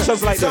the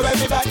dancers like this.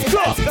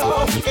 Go!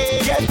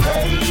 Get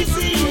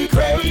crazy,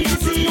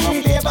 crazy.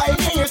 Day by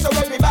day, so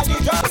everybody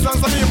drop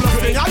songs of people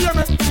sing. You hear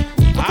me?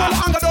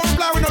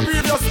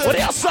 What are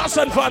your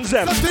Assassin fans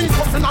them? The things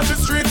fucking on the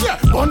street, yeah.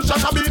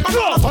 Gunshot a beat, but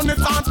not on the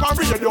dance for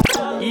radio.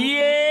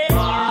 Yeah,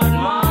 bad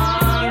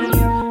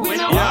man. We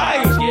know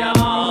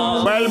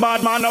well,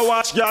 bad man, no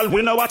watch, girl.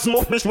 We know what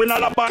smoke, bitch. We know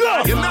the bad.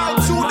 You now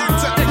tune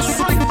into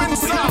Xsytment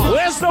sound.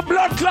 Where's the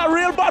blood clot?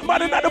 Real bad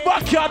man in the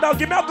backyard now.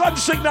 Give me a gun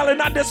signal in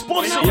that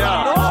pussy.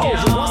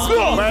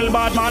 Well,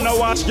 bad man, no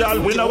watch, girl.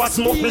 We know what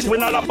smoke, bitch. We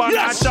know the bad.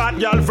 Yes. Shot,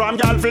 girl, from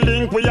girl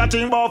feeling. We a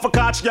team about for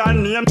catch, girl.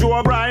 Name to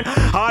O'Brien.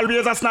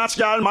 Always a snatch,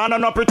 girl. Man,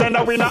 and no pretend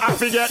that we not have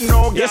to get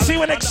no girl. You see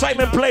when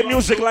Xsytment play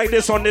music like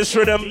this on this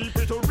rhythm?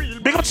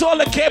 Big up to all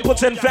the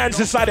Capleton fans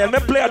inside there.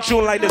 Let me play a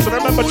tune like this.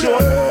 Remember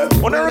tune?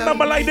 Wanna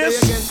remember like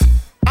this?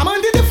 I'm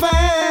under the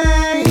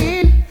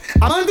vine.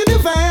 I'm under the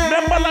vine.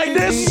 Remember like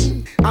this?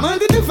 I'm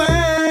under the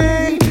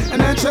vine.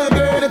 And I try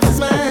girl that is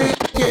mine.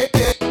 Yeah.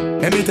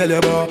 Let me tell you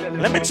about.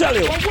 Let me tell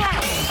you.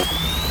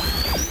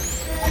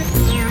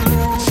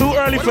 Too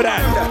early for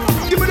that.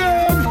 Give me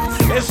them.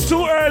 It's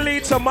too early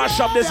to mash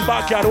up this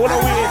backyard. What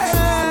are we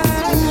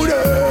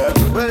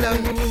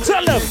in?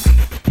 Tell them.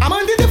 I'm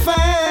under the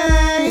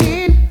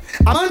vine.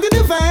 I'm under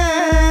the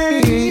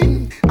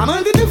vine. I'm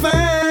under the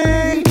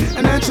vine.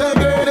 And I try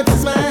girl that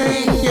is mine.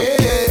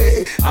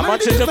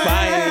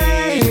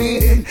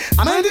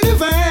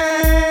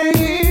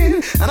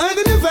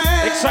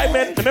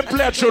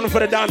 a tune for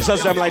the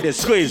dancers them like this.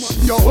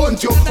 Squeeze. Yo,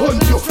 hunt you. In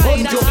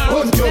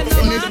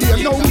the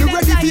day now, we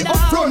ready to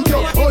upfront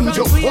you. Hunt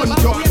you.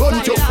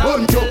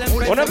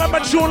 When I remember a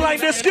tune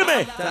like this, give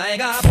me. Let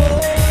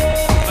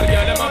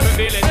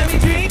me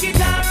drink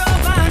it up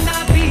and a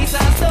piece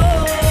of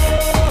soul.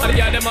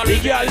 The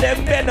girl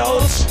them bend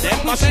out,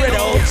 them must spread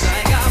out.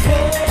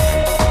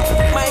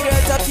 My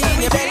girl tucky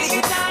in your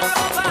belly.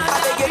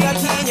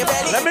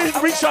 Let me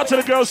reach out to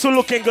the girls who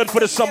looking good for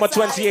the summer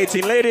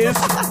 2018, ladies.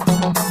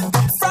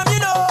 From you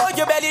know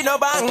your belly no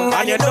bang,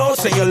 and you know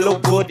say you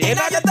look good in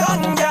your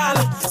tongue, girl.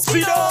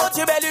 See out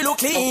your belly look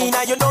clean,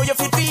 and you know you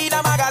fit feed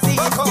a magazine.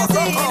 You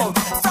see,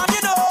 from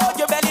you know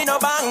your belly no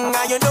bang,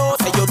 and you know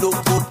say you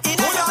look good in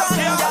your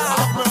tongue,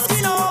 girl.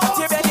 See out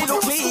your belly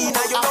look clean,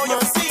 and you know you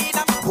fit feed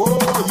a.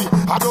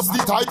 I just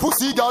the tight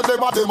pussy girl, them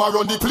a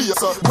run the place.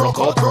 Broke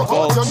out.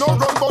 You know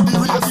run body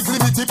race.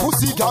 Limited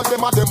pussy girl,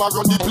 them a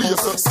run the place.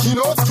 Skin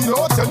out. You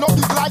know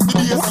big like the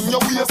bass in your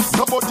waist.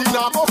 Nobody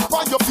now up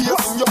on your face.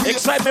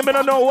 Excitement, me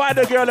don't know why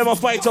the girl ever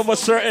fight over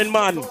certain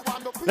man.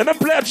 Let me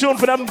play a tune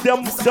for them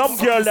dumb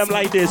girl them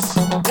like this.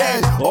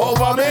 Hey,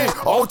 over me,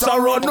 out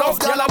and run off,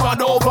 girl a run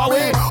over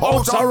me.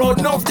 Out and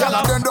run off, girl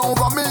a bend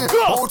over me.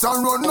 Out and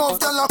run off,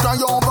 girl a cry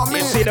over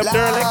me. You see them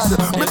derlicks?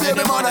 Me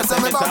baby mother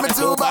say me bad, me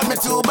too bad.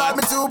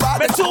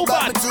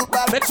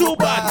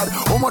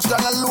 How much can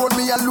alone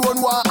me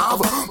alone want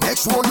have? Make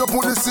sure you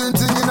put the same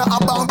thing in a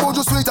bank. Would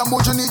you sweet and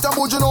would you neat and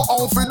would you know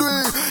how to do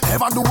it?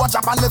 Ever do a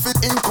job and left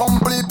it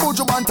incomplete? Would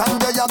you want and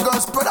there your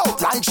girl spread out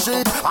like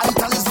shit?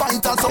 Vital is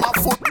vital, so I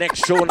foot.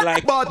 Next show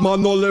like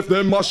Batman no left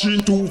them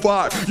machine too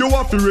far. You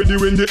have to ready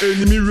when the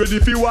enemy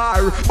ready for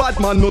war.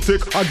 Batman no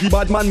take a give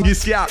Batman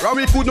this year. And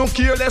we could not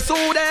care less who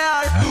they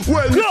are.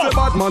 Well, the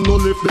Batman no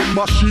left them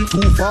machine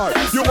too far.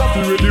 You have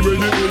to ready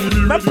when the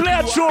enemy ready. Play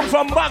a tune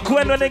from back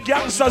when the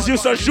gangsters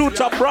used to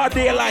shoot up broad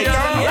daylight.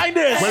 Like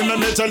this. When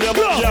me tell you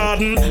about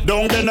garden,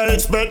 don't then I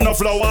expect no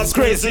flowers.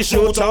 Crazy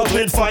shoot out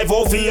with 5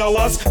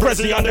 hours.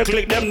 Pressing on the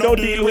click, them no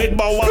deal with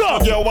bowers.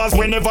 Hours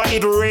whenever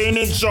it rain,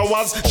 it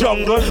showers.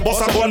 Jungle,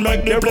 boss a gun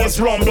make the place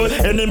rumble.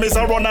 Enemies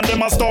are run and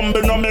them a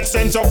stumble. No make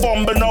sense, you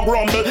fumble, no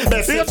grumble.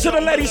 Big up to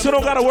the ladies who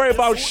don't gotta worry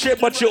about shit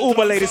but your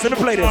Uber ladies. Let me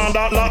play this. And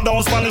that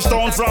lockdown Spanish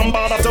town from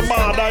border to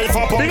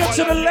border. Big up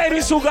to the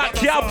ladies who got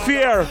cab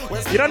fear.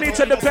 You don't need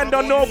to depend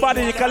on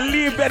nobody. You can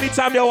leave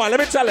anytime you want. Let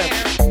me tell him.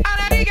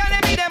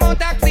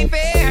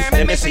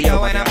 Let me see you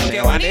when I put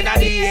you one in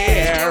the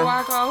air.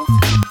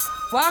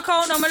 Walk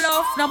out, no my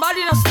love.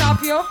 Nobody no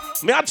stop you.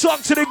 Me I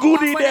talk to the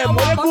goodie them.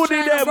 What the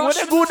goodie them? What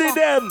the goodie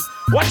them?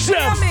 Watch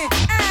them.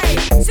 Hey,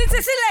 since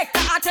it's selector,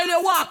 I tell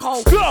you walk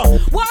out. Go.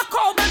 Walk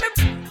out,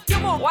 baby.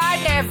 Come on.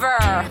 Whatever.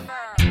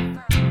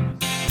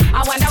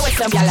 I wonder what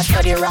some y'all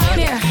study around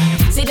here.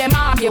 See them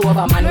argue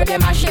over man with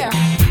them a share.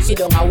 She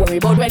don't worry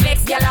about when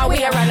next y'all are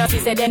wear. And she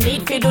said them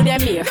need to do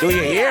them here. Do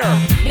you hear?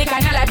 The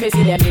kind of life we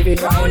see them living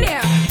round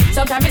here.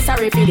 Sometimes it's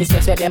sorry for this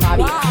just with them are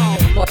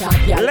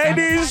here.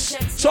 Ladies,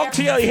 talk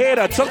to your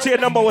hater. Talk to your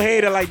number one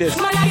hater like this.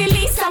 Man, I the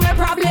least of my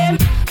problem.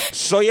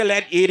 So you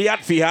let idiot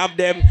fi have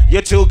them.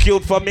 You're too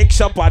cute for mix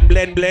up and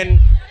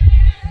blend.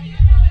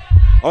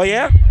 Oh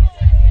yeah?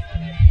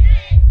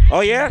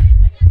 Oh yeah?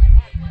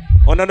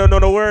 Oh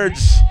no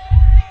words.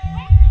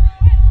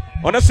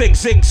 Oh no sing.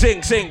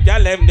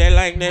 Y'all them they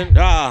like them.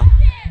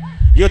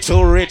 You're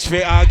too rich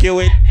for argue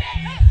it.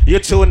 You're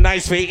too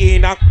nice for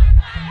Enoch.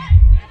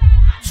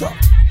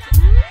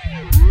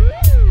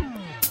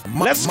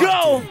 Let's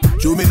go.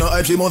 You me no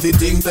hype, she must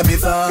think to me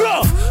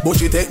soft. But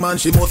she take man,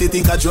 she must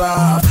think a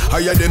draft.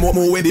 Higher them up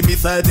more when the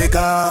missile take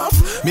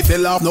off. Me say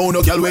laugh, no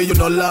girl where you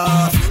no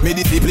laugh. Me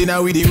discipline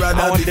her with the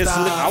radar.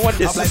 I want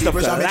this system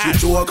to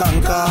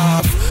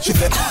laugh. She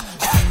said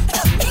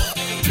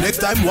next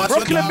time watch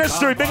Brooklyn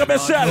Mystery, big up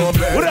yourself.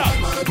 What up?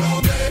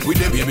 With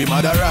the baby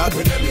mother rock.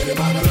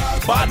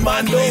 Bad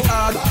man do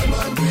hard.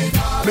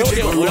 Make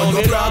she go run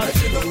go brag.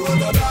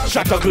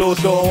 Shut her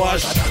clothes, don't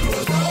wash.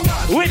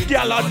 With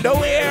y'all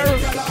underwear.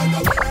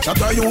 Shut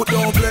her you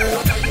don't play.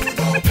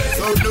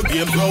 So the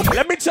game go.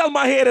 Let me tell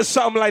my haters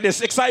something like this.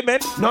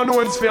 Excitement. No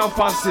one's feel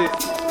fancy.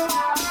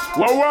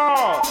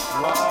 Wow.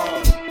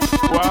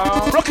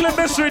 Brooklyn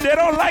Mystery, they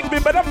don't like me,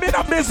 but I've been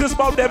a business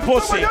about them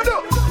pussy. Get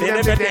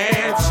them the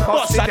dance,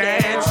 bust a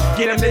dance.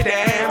 Get them the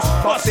dance,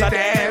 bust a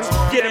dance.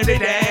 Get them the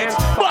dance,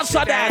 bust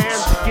a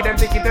dance. Get them.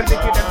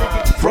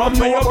 From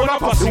no one up,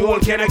 pussy hole,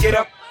 can I get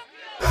up?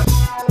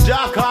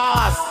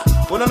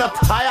 Jackass, we're not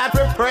tired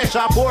with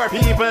pressure, poor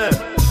people.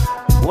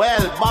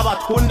 Well, Baba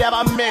couldn't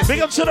ever miss.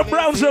 Big up to the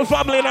Brownsville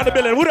family in the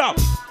building. What up?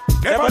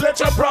 Never let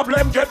your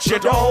problem get you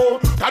down.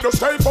 Gotta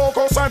stay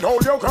focused and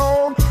hold your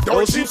ground.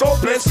 Don't seem so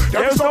blessed,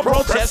 there's no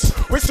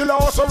protest. We still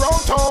are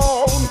around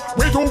town.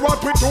 We do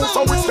what we do,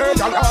 so we stay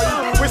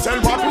alive. We sell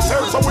what we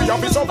sell, so we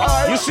have to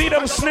survive. You see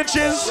them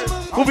snitches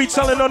who be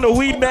telling on the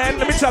weed man?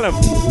 Let me tell him.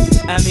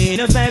 I'm in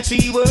a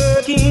factory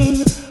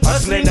working,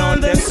 hustling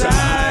on the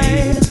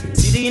side.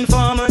 See the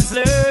informants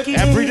lurking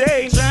every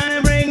day,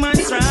 trying to break my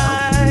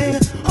stride.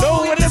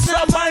 Know when it's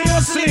up by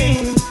your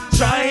sing,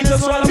 trying to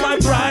swallow my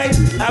pride.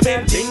 I've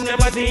been thinking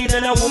about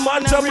needing a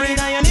woman to breathe.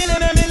 I need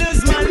them in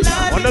this man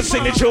life. On the wanna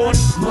sing the tune?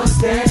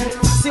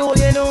 See how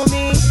you know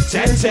me.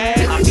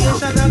 10-10. I feel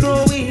shot and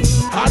grow weak.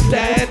 Hot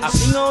dance. I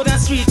sing out the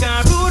street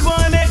and rude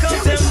boy make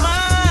up them mind.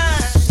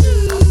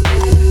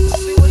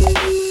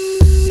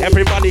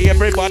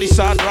 Everybody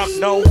start rock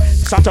now.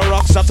 Start to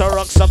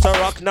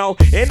rock now.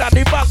 In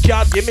the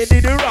backyard, give me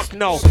the rock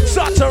now.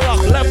 Start to rock,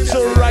 left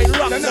to right,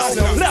 rock now.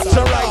 Left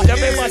to right,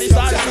 everybody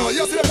start.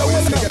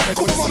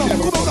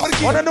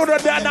 Wanna know the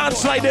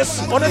dance like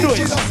this? Wanna do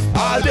it?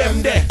 All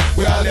them there.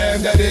 We all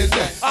them that is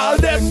there. All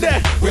them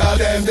there. We all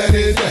them that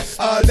is there.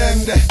 All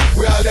them there.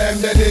 We all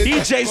them that is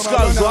there. DJ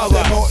Skulls, what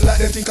about? Like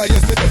them think I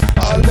yesterday.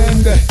 All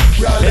them there.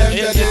 We all them that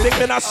is there. You think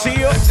me not see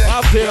you?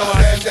 I'll tell you,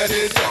 man.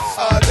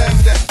 All them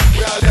there.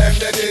 We all them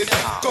that is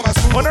there. Come on,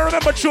 I wanna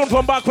remember tune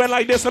from back when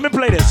like this. Let me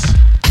play this.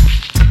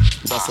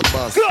 Bust a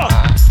bus. Go.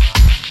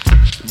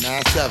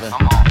 9-7.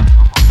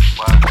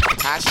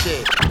 Hot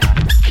shit.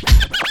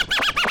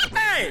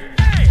 Hey.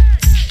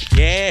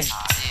 Yeah.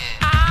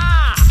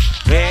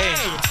 Hey.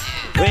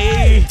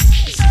 Wait.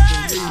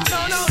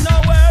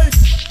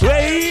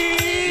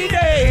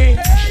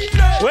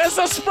 Where's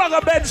the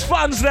Sprugger Benz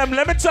fans them?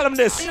 Let me tell them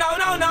this. No,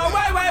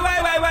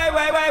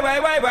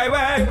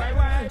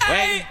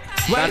 wait.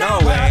 Wait. No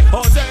way.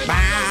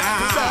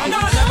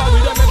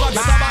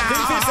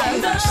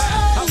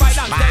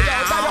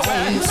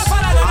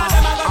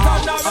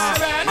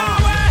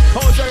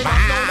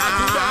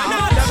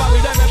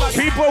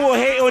 People will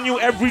hate on you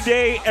every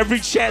day, every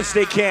chance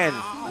they can.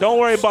 Don't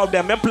worry about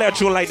them. Men play a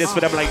tune like this for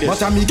them like this.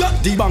 But I me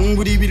got the bang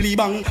with the billy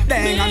bang.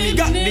 Dang, I me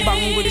got the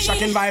bang with the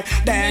shocking vibe.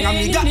 Dang, I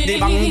me got the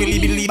bang with the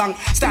billy bang.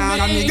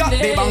 Stand, I me got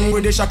the bang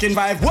with the shocking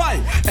vibe.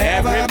 Why?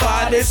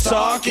 Everybody's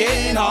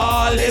talking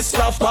all this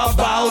stuff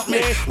about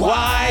me.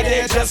 Why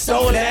they just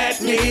don't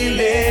let me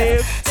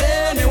live?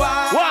 Tell me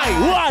why.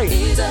 Why?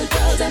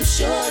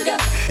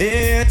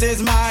 It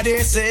is my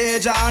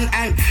decision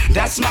and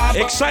that's my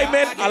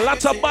Xsytment. A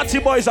lot of batty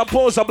boys are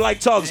pose up like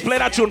thugs. Play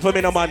that tune for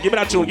me, no man. Give me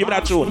that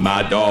tune.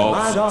 My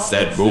dogs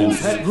set rules,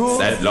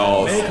 set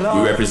laws.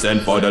 We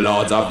represent for the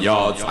lords of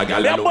yards. I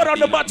got them on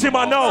the batty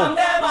man now.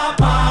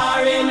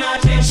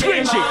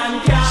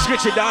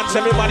 Scritchy dance,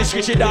 everybody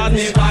scritchy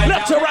dance.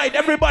 Left to right,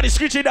 everybody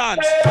scritchy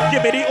dance.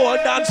 Give me the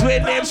old dance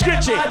with name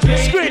Scritchy.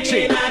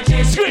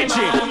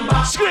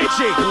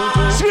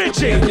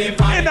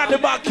 In the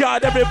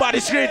backyard, everybody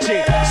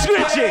scritchy.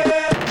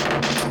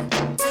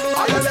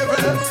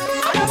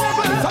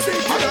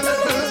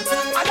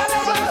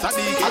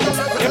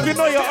 If you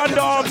know your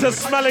underarms are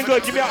smelling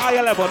good, give me a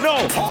higher level.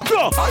 No,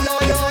 go.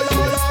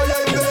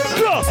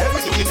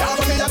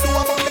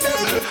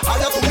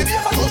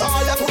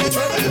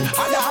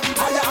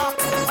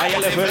 Higher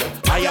level,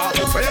 higher.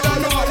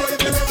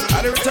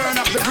 At the return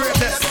of the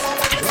greatest.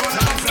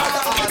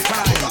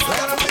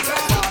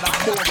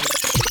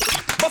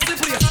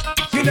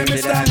 Give them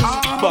this dance.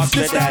 Bust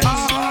the dance.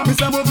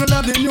 Mr. Booker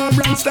love the new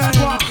brand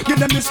style. Give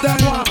them this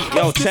style.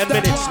 Yo, 10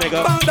 minutes,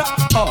 nigga.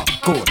 Oh,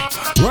 good.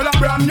 Roll a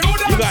brand new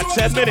dance. You got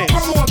 10 minutes.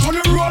 Come on, to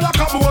the roll like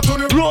a boat.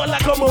 Roll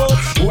like a boat.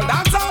 Well,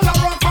 dance all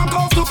around from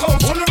coast to coast.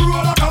 To the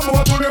roll like a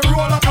boat. To the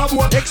roll like a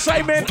boat.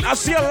 Xsytment. I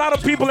see a lot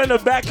of people in the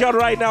backyard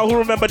right now who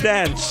remember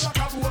dance.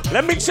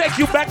 Let me take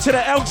you back to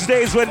the Elks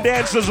days when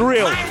dance was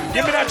real.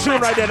 Give me that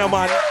tune right there, no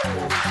man.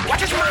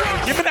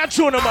 Give me that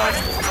tune, no man.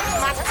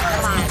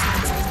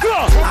 Go! I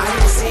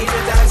see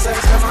the dancers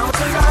come out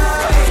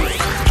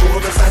tonight.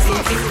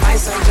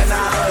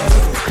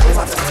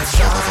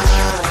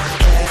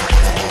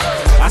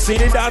 I see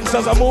the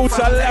dancers are move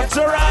to left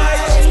to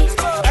right.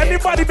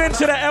 Anybody been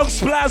to the Elks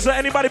Plaza?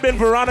 Anybody been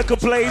Veronica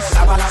Place?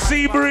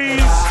 Sea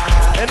Breeze?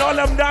 And all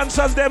them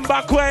dancers them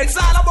back when? It's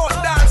all about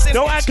dancing.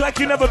 Don't act like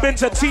you never been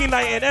to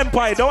T-Night and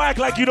Empire. Don't act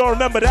like you don't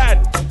remember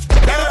that.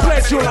 Never play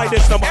a tune like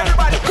this, no man.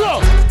 Go!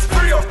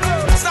 Free up.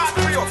 Start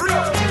free up.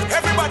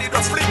 Everybody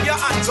just fling your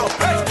hands up.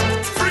 Hey,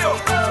 free up.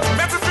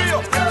 Make it free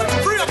up.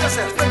 Free up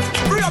yourself.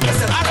 Free up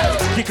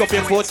yourself. Kick up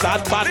your foot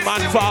and bad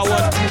man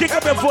forward. Kick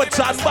up your foot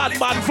and bad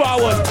man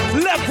forward.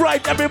 Left,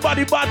 right,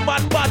 everybody bad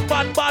man.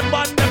 Everybody bad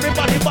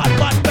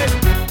man.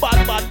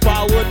 Bad man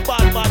forward,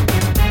 bad man.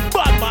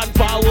 Bad man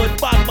forward,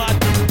 bad man.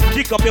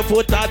 Kick up your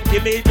foot and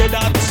give me the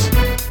dance.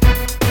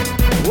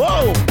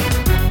 Whoa.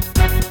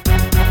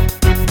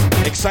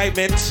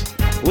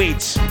 Xsytment.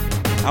 Wait.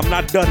 I'm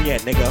not done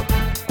yet, nigga.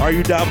 Are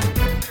you dumb?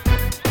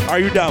 Are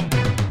you dumb?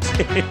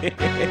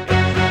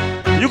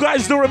 You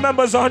guys do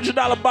remember it's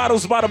 $100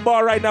 bottles by the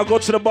bar right now. Go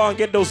to the bar and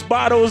get those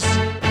bottles.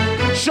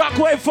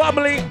 Shockwave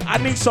family, I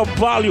need some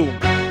volume.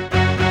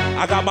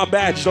 I got my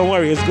badge, don't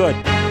worry, it's good.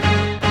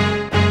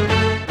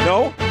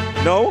 No?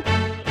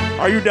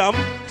 Are you dumb?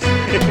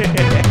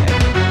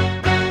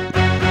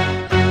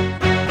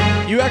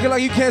 You acting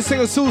like you can't sing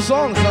a 2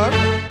 songs, son.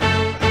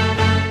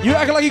 You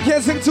acting like you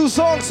can't sing 2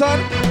 songs,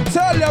 son.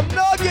 Tell them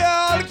no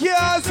girl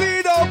can't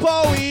see no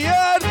power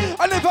yet.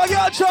 And if a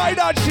girl try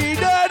that, she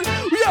dead.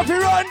 We have to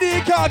run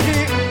the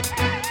khaki.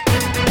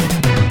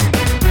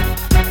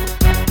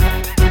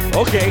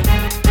 Okay.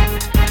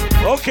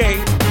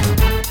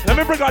 Let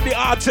me bring out the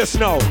artist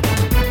now.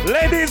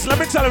 Ladies, let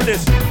me tell them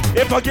this.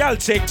 If a girl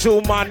take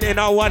 2 man in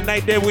a one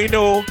night, then we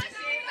know.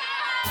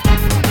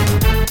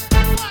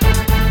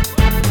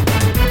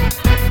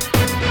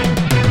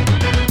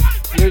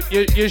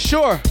 You're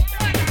sure?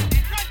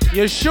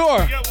 You're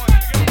sure?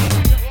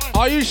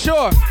 Are you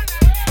sure?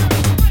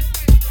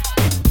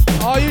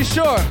 Are you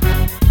sure?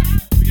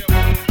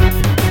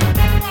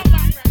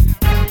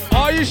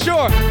 Are you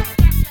sure?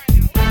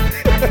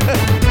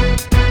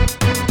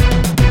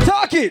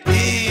 Talk it!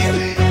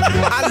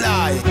 I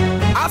lie.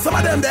 And some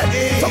of them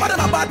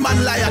are bad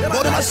man liar.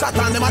 Both them are shot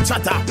and them are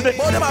chatter.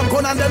 Both them have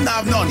gun and them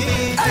have none.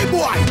 Hey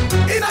boy,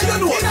 inna your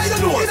nose.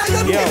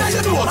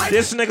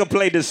 This nigga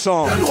played this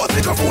song.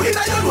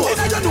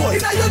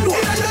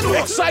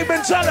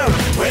 Excitement channel.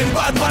 When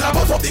bad man a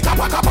bust up the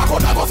kappa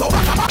gonna bust up the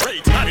kappa.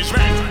 Great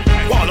management.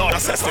 Warlord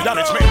assess the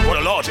management for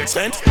a large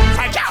extent.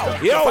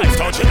 Yo. The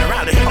 5-star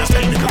general, the head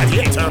state, the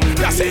gladiator.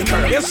 That's it.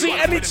 You see,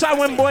 anytime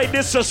when boy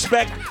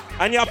disrespect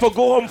and you have to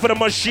go home for the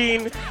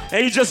machine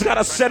and you just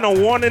gotta send a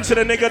warning to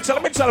the nigga, tell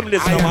him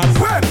this, no man.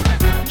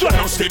 You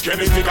don't stick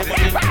anything up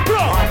on back, bro.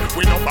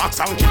 We no box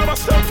and kill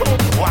myself too.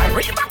 Why?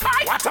 Read my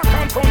mind. What a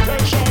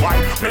confrontation. Why?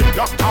 Big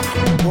doctor.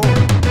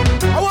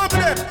 I want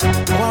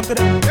for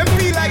them. They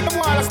feel like them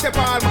wanna step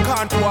on my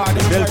contour.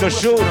 You built a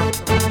shoot.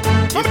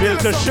 You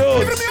built a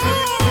shoot.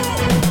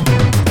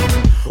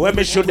 When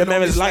me shoot them,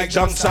 it's like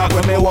junk talk.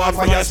 When me want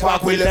fire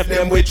spark, we left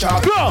them with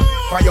chalk.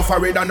 Fire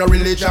for it and no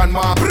religion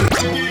mark.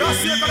 That's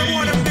it, I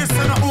want this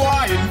and a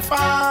Hawaiian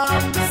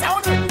farm.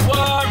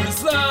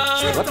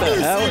 What the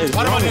hell is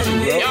wrong with you,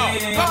 bro? Yo,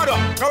 hold up.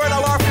 Go in a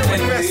warfare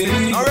with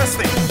investing.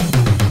 Arresting.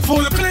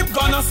 Full clip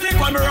gonna stick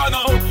when me run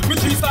out. Me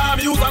 3-star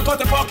use and cut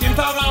the fucking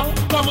tongue out.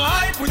 Come on,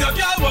 hype with your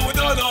girl, what we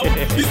don't know.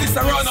 Is this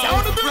a run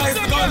out? Rise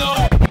the gun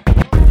out.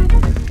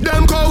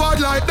 Them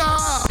coward like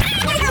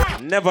that.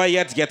 Never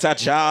yet get a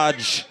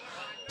charge.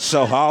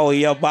 So how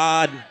you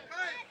bad?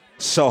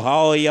 So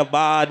how you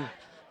bad?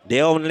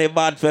 They only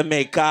bad for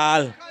me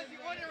call.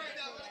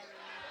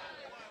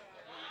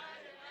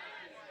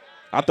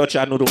 I thought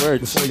y'all knew the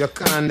words. Before you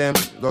can them,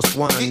 just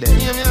one them.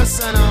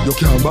 You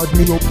can't bad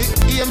me up.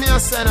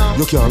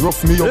 You can't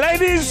rough me up.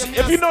 Ladies,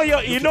 if you know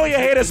your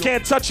haters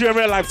can't touch you in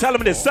real life, tell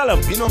them this. Tell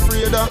them. You no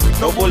afraid of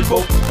no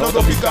bulbo, no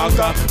go big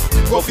ganga.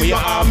 Go for your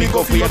army,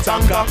 go for your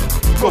tanker.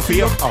 Go for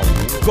your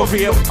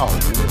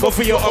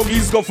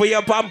Oggies, go for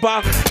your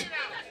pampa.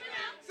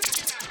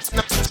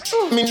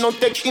 Me no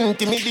take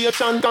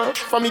intimidation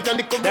from it and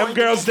the them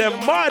girls, them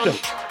mad.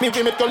 Me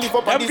we make to live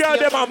up. Them girls,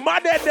 them are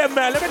mad at them,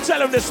 man. Let me tell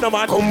them this, no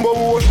man.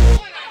 Combo.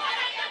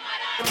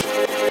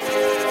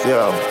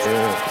 Yo,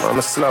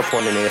 I'ma slap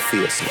one in your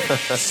face, man.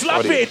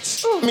 Slap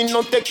it. Me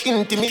no take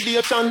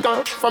intimidation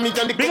from it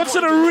and the big up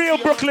to the real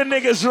Brooklyn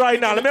niggas right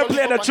now. Let me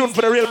play the tune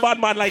for the real bad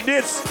man like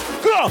this.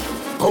 Go.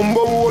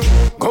 Combo.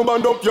 Come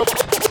and up your.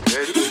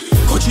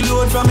 Coach you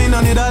load from in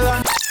on the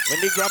land. When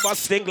they grab a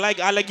stink like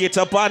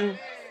alligator pan.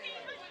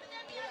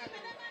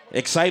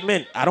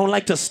 Excitement. I don't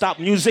like to stop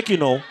music, you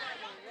know.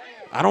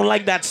 I don't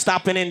like that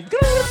stopping and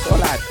all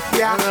that.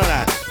 Yeah. I don't know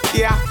that.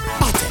 Yeah.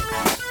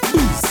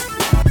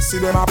 See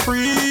them are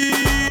free.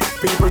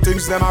 People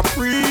think them are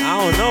free. I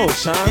don't know,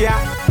 son. Yeah.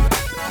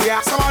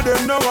 Some of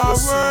them know our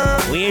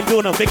word. We ain't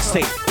doing a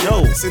mixtape.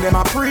 No. See them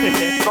are free.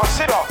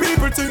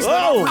 People think them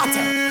are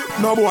free.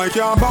 No boy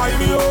can't buy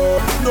me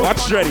up. No.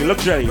 Watch Dreddy. Look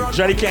Dreddy.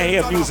 Dreddy can't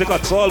hear music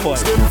at all, boy.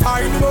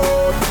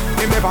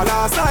 He never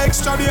lost an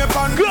extra day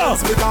upon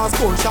because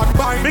gunshot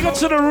bind. Big up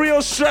to the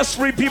real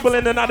stress-free people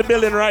in another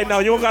building right now.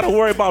 You don't gotta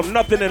worry about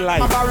nothing in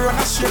life.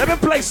 Let me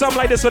play something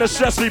like this for the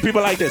stress-free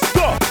people like this.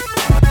 Go!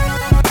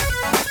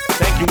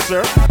 Thank you,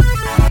 sir.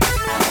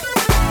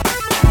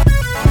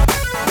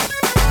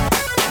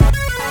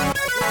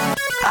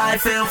 I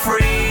feel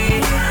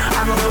free.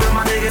 I'm over with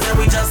my niggas and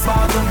we just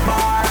bought the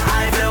bar.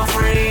 I feel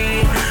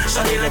free.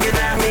 Shawty looking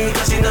at me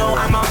cause she know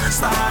I'm a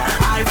star.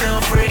 I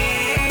feel free.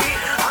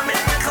 I'm in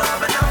the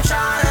club and I'm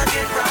trying to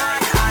get right.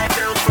 I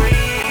feel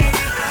free.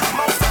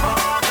 Most of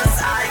all cause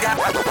I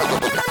got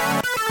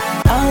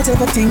all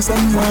type of things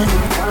them want.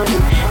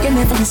 You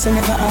never miss and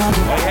never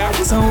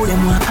argue. So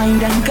them want hide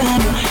and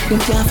guard. Them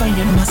can't find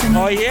them mustn't.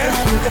 Oh yeah?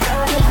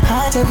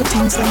 All type of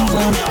things them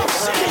want.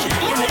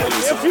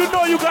 If you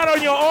know you got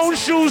on your own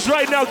shoes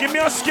right now, give me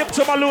a skip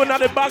to my loon at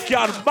the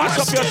backyard. Bash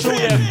up your shoe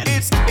there.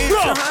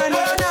 Bro.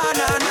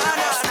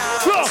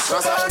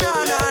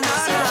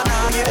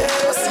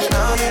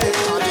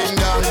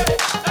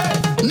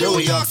 New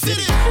York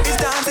City. It's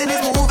dancing,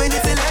 it's moving,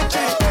 it's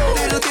electric.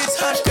 Little kids,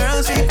 hot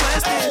girls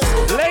request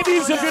this.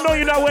 Ladies, if you know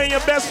you're not wearing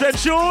your best friend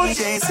shoes,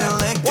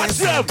 watch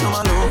them.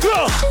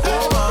 Go.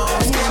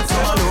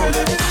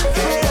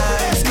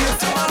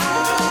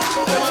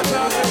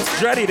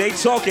 Dreddy, they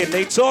talking.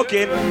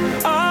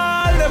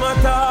 All them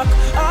attack.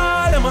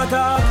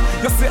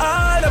 You see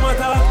all them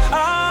attack.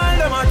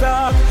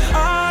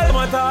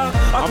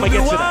 I'ma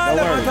get to that,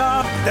 don't worry.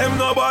 Them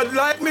no bad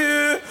like me.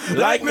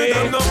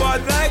 Them no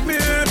bad like me.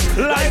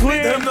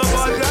 Them no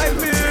bad like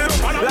me.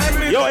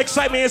 Yo,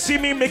 Xsytment, you see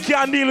me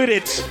can't deal with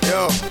it.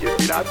 Yo,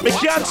 me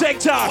can't take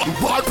talk.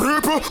 Bad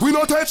people, we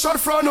no take shot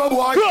from no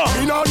boy.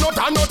 We no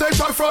take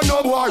shot from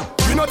no boy.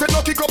 We no take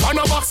no kick up and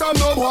no box from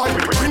no boy.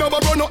 We no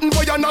run nothing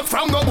boy and not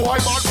from no boy.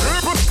 Bad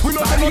people, we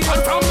no take no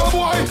shot from no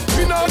boy.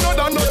 We no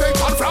take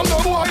shot from no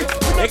boy.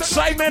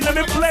 Xsytment, let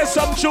me play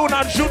some tune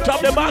and shoot up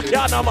the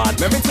backyard, man.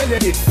 Let me tell you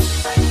this.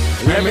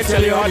 Let me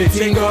tell you how the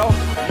thing go.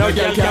 No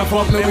girl can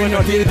fuck me with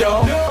no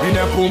dildo. In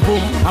a pum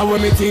pum, and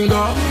when me thing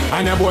go.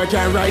 And a boy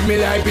can ride me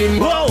like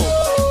bingo.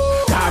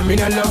 Cause me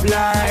no love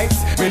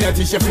lights. Me no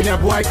t-shirt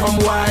finna boy come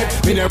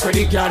wipe. Me no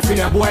credit card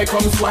finna boy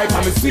come swipe.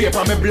 And me sweep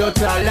and me blood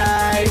to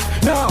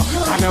life. No,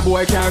 and a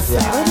boy can't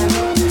slide.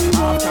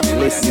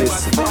 Listen.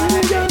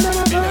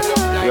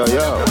 Yo.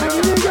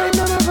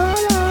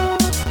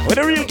 Where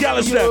the real gal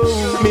is there?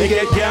 Me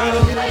get gal.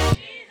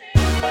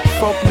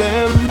 Fuck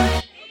them.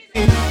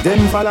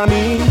 Them follow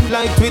me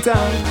like Twitter.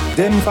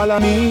 Them follow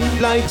me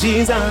like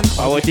Jesus.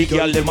 I want the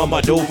girl them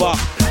mama Dover.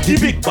 The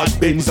big bad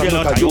Benz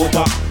girl a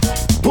Toyota.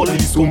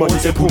 Police woman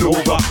say pull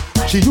over.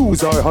 She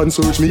use her hand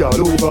search me all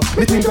over.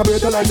 Me think I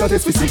better like that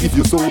test to see if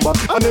you sober.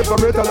 I never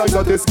better like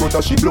that test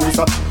but she blows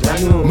her.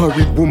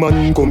 Married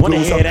woman come wanna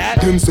closer. Hear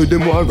that? Them say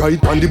them want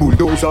ride on the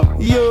bulldozer.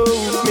 Yo,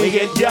 me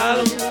get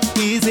gal.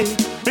 Easy.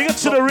 Big up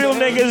to the real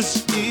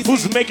niggas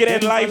who's making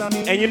it in life,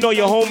 and you know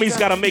your homies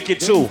gotta make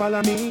it too.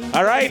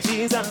 Alright?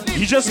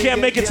 You just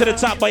can't make it to the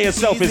top by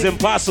yourself, it's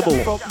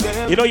impossible.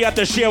 You know you have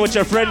to share with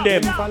your friend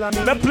them.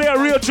 Let's play a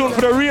real tune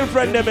for the real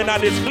friend them in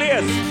this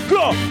place.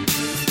 Go!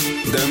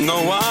 Them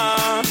no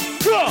one,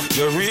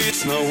 you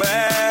reach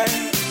nowhere.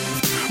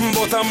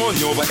 But I'm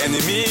on over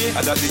enemy,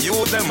 and that the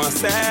youth them must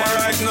say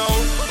right now.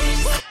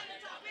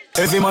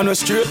 Every man was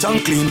straight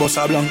and clean,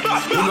 bossa blanc.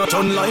 You not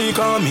turn like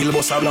a meal,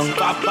 bossa blanc.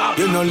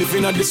 You not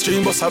living at the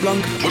stream, bossa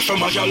blanc. Push on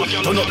my gal,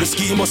 turn up the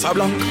scheme, bossa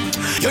blanc.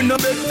 You know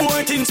big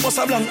boy things,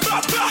 bossa blanc.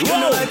 You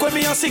know like when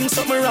me a sing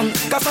something wrong.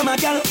 Cause I'm a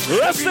gal.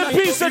 Rest in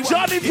peace to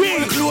Johnny P.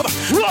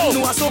 Roll.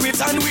 No, I saw it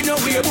and we know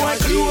we boy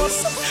close.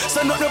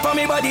 So nothing for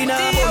me body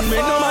now. Me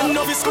no man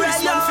no be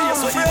squeeze man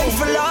face with you.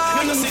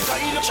 You know see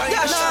I no try.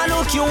 Yeah, nah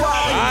look you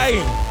out.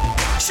 Aye.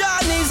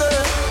 Shawnee's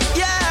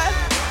yeah.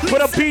 Put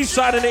a peace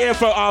sign in the air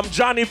for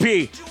Johnny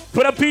P.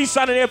 Put a peace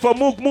sign in the air for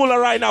Mook Moolah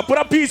right now. Put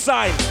a peace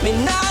sign. Me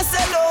nah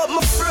sell out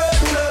my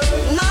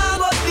friend. Nah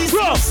but this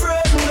my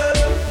friend.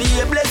 Be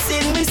a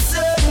blessing me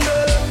son.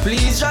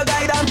 Please your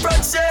guide and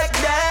protect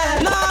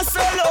them. Nah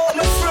sell out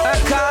my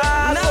friend.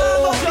 Nah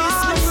but this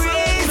my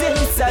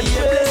friend. Be a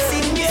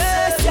blessing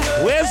yes.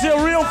 Where's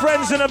your real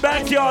friends in the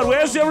backyard?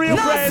 Where's your real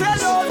friends? Nah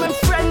sell out my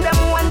friend.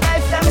 Them one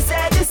life them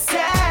say the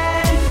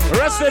same.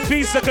 Rest in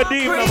peace to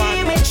Kadeem,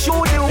 man.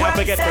 Yeah,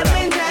 forget for that.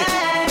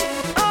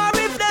 Or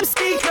if them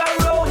speak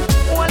around,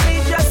 only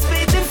just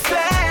be the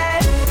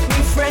fan.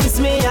 Me friends,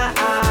 me I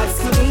ask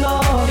to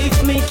know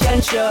if me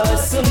can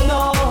trust to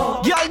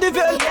know. Y'all the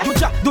girl, you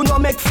just do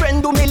not make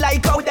friend do me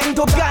like how them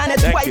do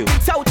planet. Wipe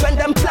it out when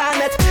them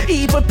planet.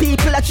 Evil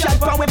people are chat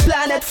from we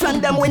planet.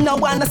 From them we no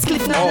wanna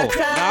split none of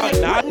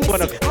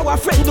crime. Our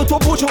friend do to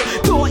push you.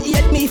 Don't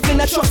hate me if you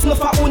not trust me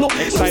for uno.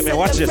 Xsytment,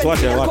 watch this,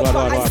 watch it,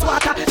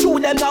 watch. Show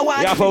them now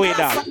one. You have to wait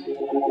now.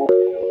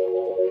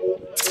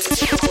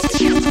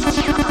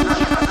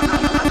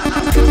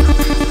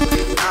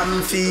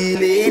 I'm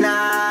feeling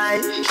high,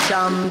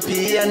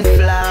 champion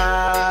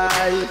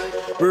fly.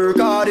 Work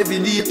hard every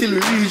day till we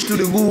reach to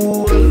the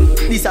goal.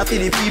 These are for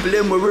the people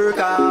them we work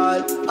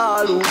hard.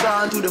 All who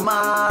gone to the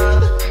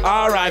mall.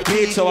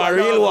 R.I.P. to our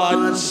real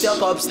ones.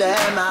 Step up,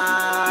 stand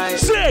high.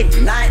 Sing!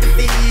 Night the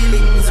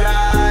feelings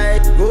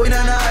right. Going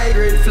on a high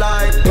grade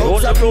flight.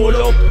 Girls are roll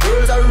up,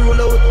 girls are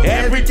roll out.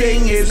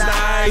 Everything is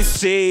nice.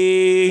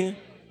 See.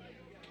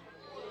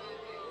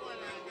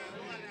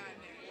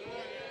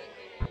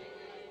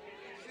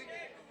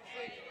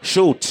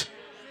 Shoot.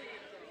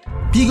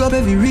 Big up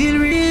every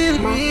real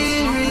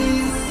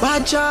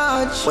bad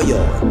charge.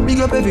 Big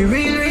up every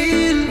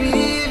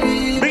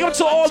real Big up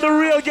to all the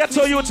real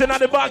ghetto youths in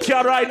the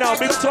backyard right now.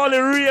 Big up to all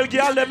the real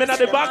girl them in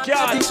the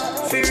backyard.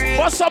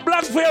 What's up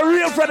black for your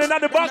real friend in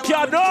the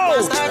backyard?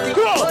 No.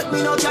 Go. But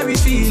me no carry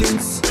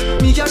feelings.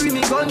 Me carry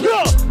me gun.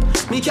 Go.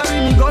 Me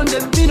carry me gun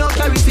them. Me no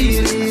carry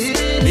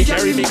feelings. Me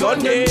carry me gun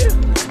them.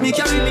 Me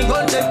carry me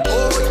gun them.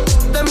 Oh.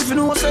 Them if you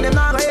know so them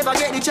never ever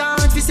get the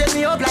chance to set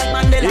me up like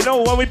Mandela. You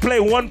know when we play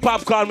one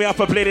popcorn, we have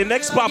to play the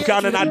next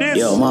popcorn and this.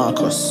 Yo,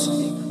 Marcus.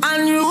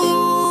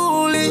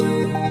 Unruly.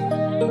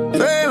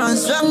 Firm and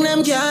strong,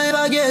 them can't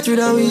ever get through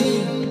the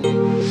way.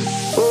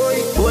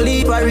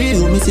 Holy for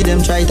real, me see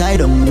them try tie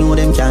down, know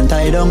them can't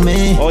tie down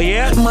me. Oh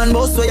yeah? Man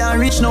boss way and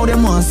rich, now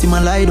them want see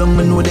man lie down,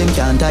 me know them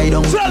can't tie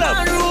down.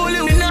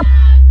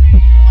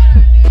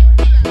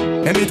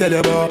 Let me tell you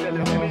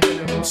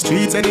about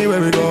streets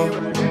anywhere we go.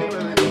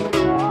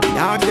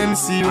 Dog them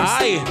serious.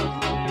 Aye.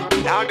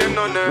 Dog them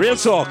no nervous. Real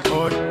talk.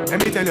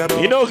 Let me tell you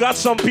about. You know, got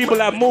some people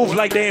that move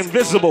like they're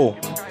invisible.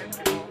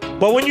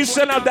 But when you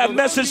send out that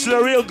message to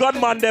the real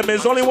gunman, them,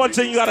 there's only one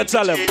thing you gotta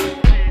tell them.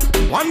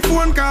 One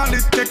phone call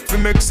it take to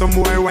make some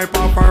boy wipe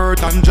off her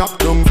hurt and drop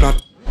down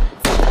flat.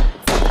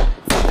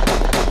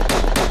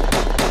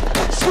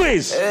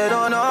 Squeeze. They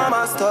don't know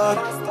my stuff.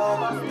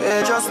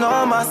 They just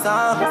know my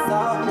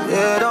sound.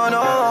 They don't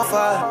know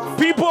far.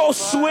 People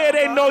swear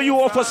they know you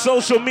off of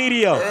social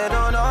media.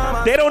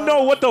 They don't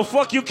know what the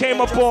fuck you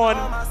came upon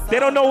They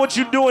don't know what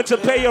you're doing to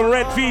pay your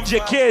rent, feed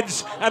your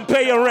kids, and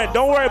pay your rent.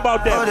 Don't worry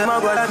about them. Oh, them a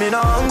go like me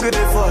no hungry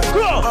before.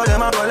 Oh,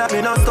 them a go like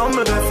me no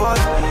stumble before.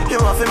 You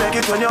have to make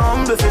it when you're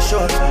humble for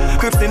sure.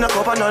 Crips in a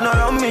cup and none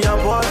around me a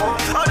pour.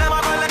 Oh, them a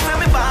go like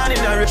me born in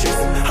the riches.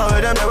 How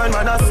them there when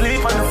man asleep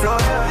on the floor.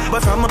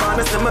 But from my man,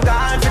 I still my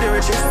God for the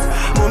riches.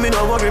 Mommy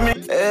no worry me.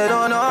 They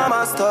don't know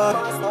my stuff.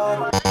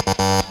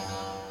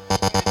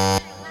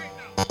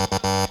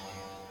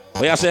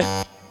 What y'all say?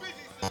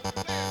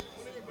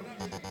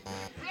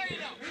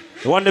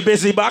 You want the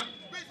busy back?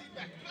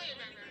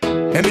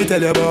 Let me tell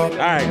you about.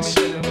 Alright.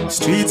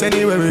 Streets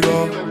anywhere we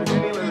go.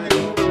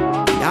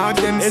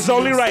 It's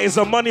only right, it's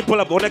a money pull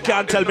up, but they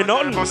can't tell me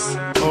nothing.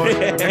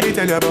 Let me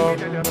tell you about.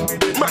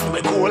 Man,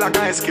 we cool like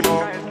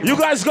Eskimo. You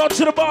guys go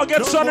to the bar,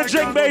 get something to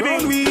drink,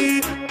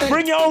 baby.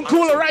 Bring your own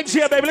cooler right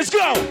here, baby. Let's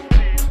go.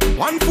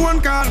 One phone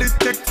call it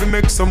take to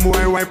make some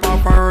boy wipe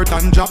off her hurt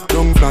and drop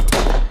down flat.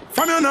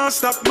 From you not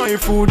stop my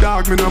food,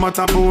 dog. Me no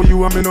matter about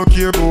you and me no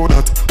care about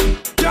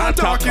that. Can't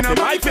talk in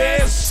my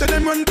face. Say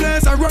them run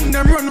place, I run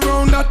them run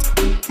round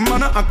that.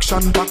 Man a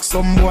action back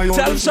some boy.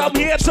 Tell some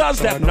haters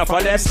that enough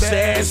of them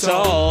stay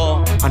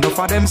so. Enough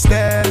of them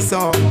stay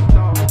so.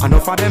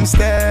 Enough of them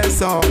stay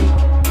so.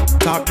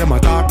 Talk them a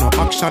talk, no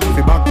action if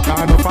you back.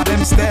 Enough of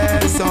them stay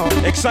so.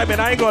 Xsytment,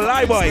 I ain't gonna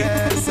lie, boy.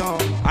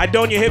 I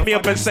don't you hit me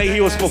up and say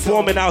he was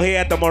performing out here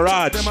at the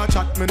Mirage.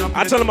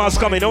 I tell him I was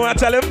coming. You know what I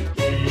tell him?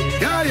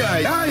 Yeah, yeah,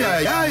 yeah, yeah,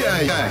 yeah,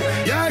 yeah,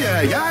 yeah, yeah,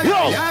 yeah, yeah,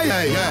 Go. yeah,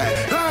 yeah,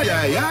 yeah, yeah,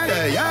 yeah,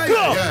 yeah, yeah,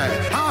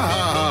 yeah. Ha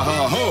ha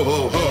ha ho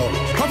ho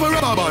ho. Couple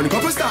rubber band,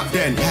 couple stop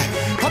then.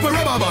 Couple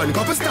rubber band,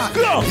 couple stop.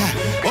 Go.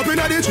 Up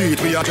inna the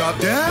street, we a drop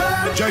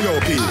dead.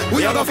 J.O.P.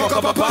 We a go fuck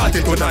up a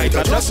party tonight.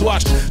 I just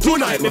watch.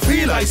 Tonight me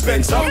feel like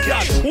spend some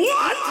cash.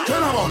 What?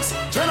 Jenna Bunks,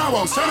 Jenna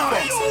Bunks, Jenna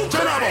Bunks,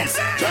 Jenna Bunks,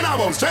 Jenna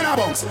Bunks, Jenna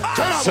Bunks, Jenna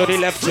Bunks. To the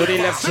left, to the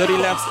left, to the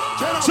left,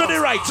 to the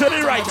right, to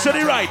the right, to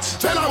the right.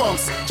 Jenna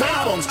Bunks,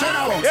 Jenna Bunks,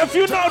 Jenna Bunks. If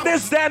you know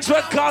this dance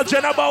we called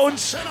Jenna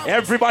Bones,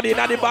 everybody in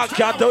the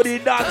backyard do the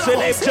dance with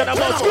name Jenna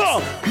Bones.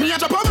 Go! Me a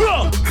jump up.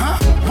 Go! Huh?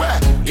 Where?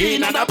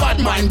 In a bad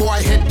man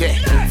boy head there.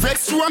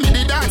 Vex you and me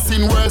the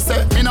dancing world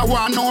say. Me no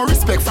want no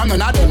respect from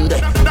none of them there.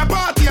 The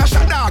party a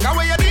shot dog, how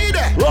you need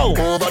it? Whoa!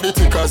 Over the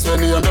tickers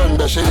when you done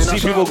the shit. I see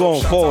people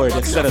going forward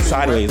instead of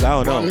sideways.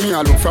 I don't know. Me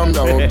a look from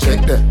the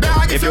object there.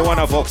 If you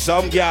wanna fuck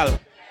some gal.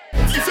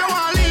 If you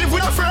wanna live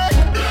with a friend.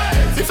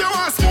 If you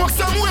wanna smoke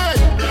some way.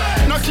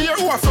 No care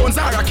who a phones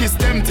are a kiss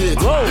tempted.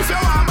 Whoa. If you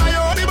want my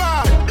own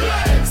bar.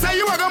 Say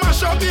you a go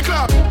mash up the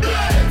club.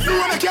 You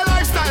wanna make your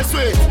lifestyle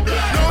sweet.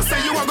 No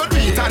say you a go do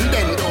it and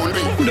then don't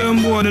be.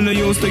 Them boy than they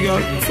used to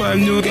get. 5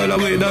 new girl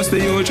away, that's the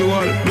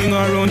usual. Bring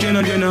her around,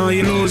 Jenna,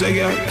 you lose a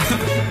girl.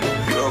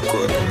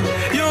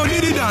 Yo,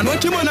 Lady Dan,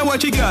 watch your man a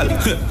watch a girl.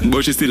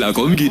 But she still a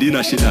come get in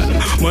a shit all.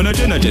 Man a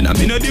Jenna,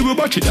 me no deal with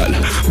watch it all.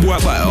 Boy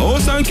buy a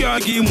house and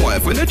can't give him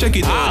wife when they check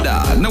it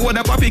out. Now what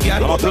a papi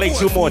girl. I'ma play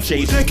 2 more,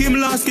 Chase. Take him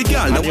last the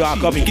girl. And you are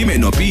coming. Give me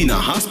no in a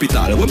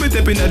hospital. When me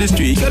step in the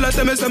street, girl I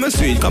tell me some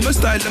street. Come and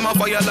style them a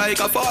fire like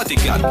a 40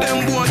 cat.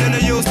 Them boy than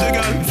they used to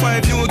girl.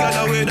 5 new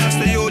girl away, that's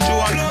the usual.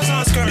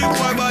 The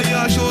boy buy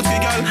a shoes the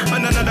girl.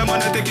 And another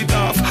man a take it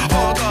off.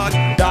 Oh God.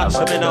 Dance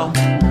for me now.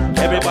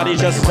 Everybody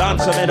just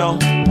dance for me now.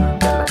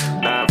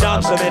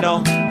 Dance for me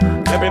now.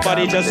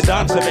 Everybody just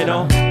dance for me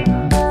now.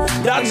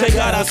 Dance I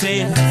gotta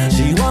say.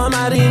 She want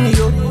marry me,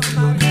 yo.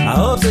 I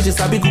hope so she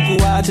sabi kuku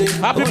watch it.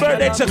 Happy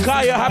birthday to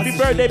Kaya. Happy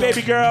birthday,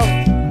 baby girl.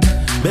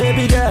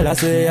 Baby girl, I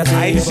say.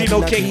 I ain't see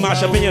no cake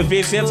mash up in your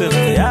face yet.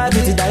 Yeah, I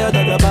get tired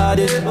of your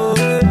body.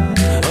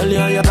 Only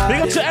on your body.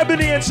 Big up to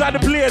Ebony inside the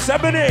place.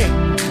 Ebony.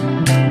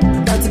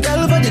 That's a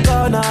girl for the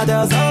corner.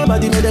 There's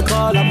somebody made a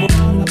call.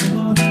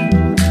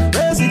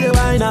 See the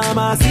wine,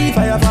 I'm see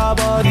fire for her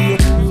body.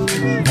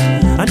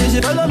 And then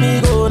she follow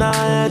me go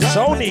now.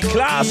 Tony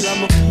Class.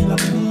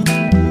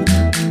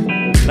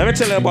 Let me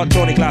tell you about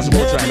Tony Class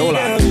about right. Hold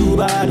on.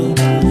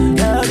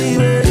 Girl, the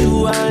way you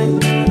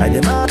wine, I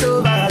demand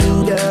over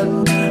you,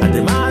 girl. I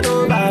demand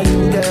over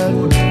you, girl.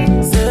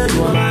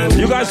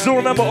 You guys do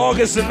remember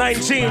August the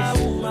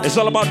 19th? It's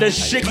all about this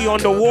shiggy on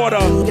the water.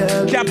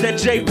 Captain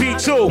JP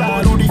too.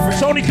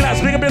 Tony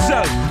Class, bring up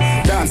yourself.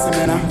 Dancing,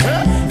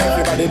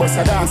 everybody bust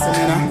a dancing,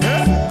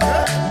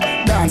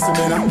 dancing,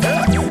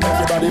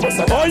 everybody bust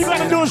a dancing. All you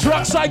gotta do is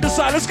rock side to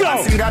side. Let's go.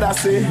 Dancing, gotta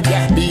say,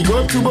 yeah. Big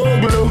up to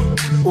Boglo.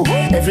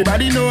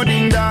 Everybody know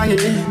ding dong,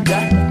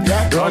 yeah,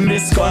 yeah. Run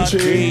this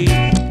country.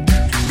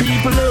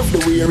 People love the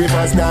way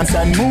rivers dance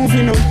and move,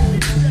 you know.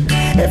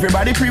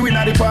 Everybody pre-win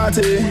at the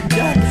party.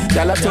 Yeah,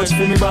 y'all touch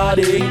for me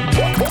body.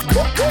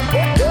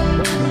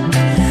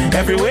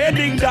 Everywhere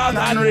ding dong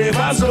and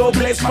rivers go,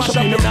 place mash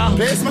up, you know.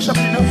 Place mash up,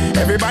 you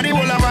know. Everybody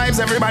hold the vibes,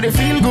 everybody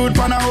feel good,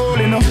 pan a hole,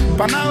 you know.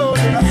 Pan a hole,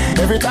 you know.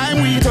 Every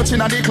time we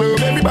touching at the club,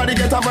 everybody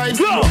get a vibe,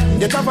 you know.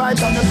 Get a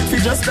vibe, and if you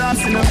just dance,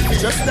 you know.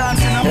 Just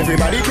dance, you know.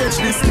 Everybody catch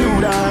this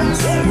new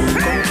dance.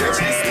 Come catch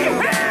this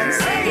new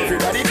dance.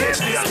 Everybody catch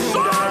this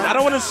new dance. I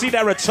don't want to see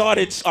that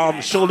retarded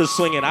shoulder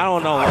swinging. I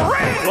don't know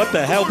what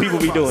the hell people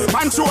be doing.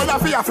 Man, shoulder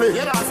for your flick.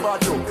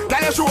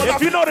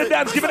 If you know the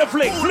dance, give it a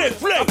flick, flick,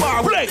 flick,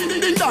 flick.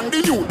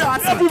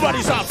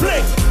 Everybody's on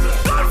flick.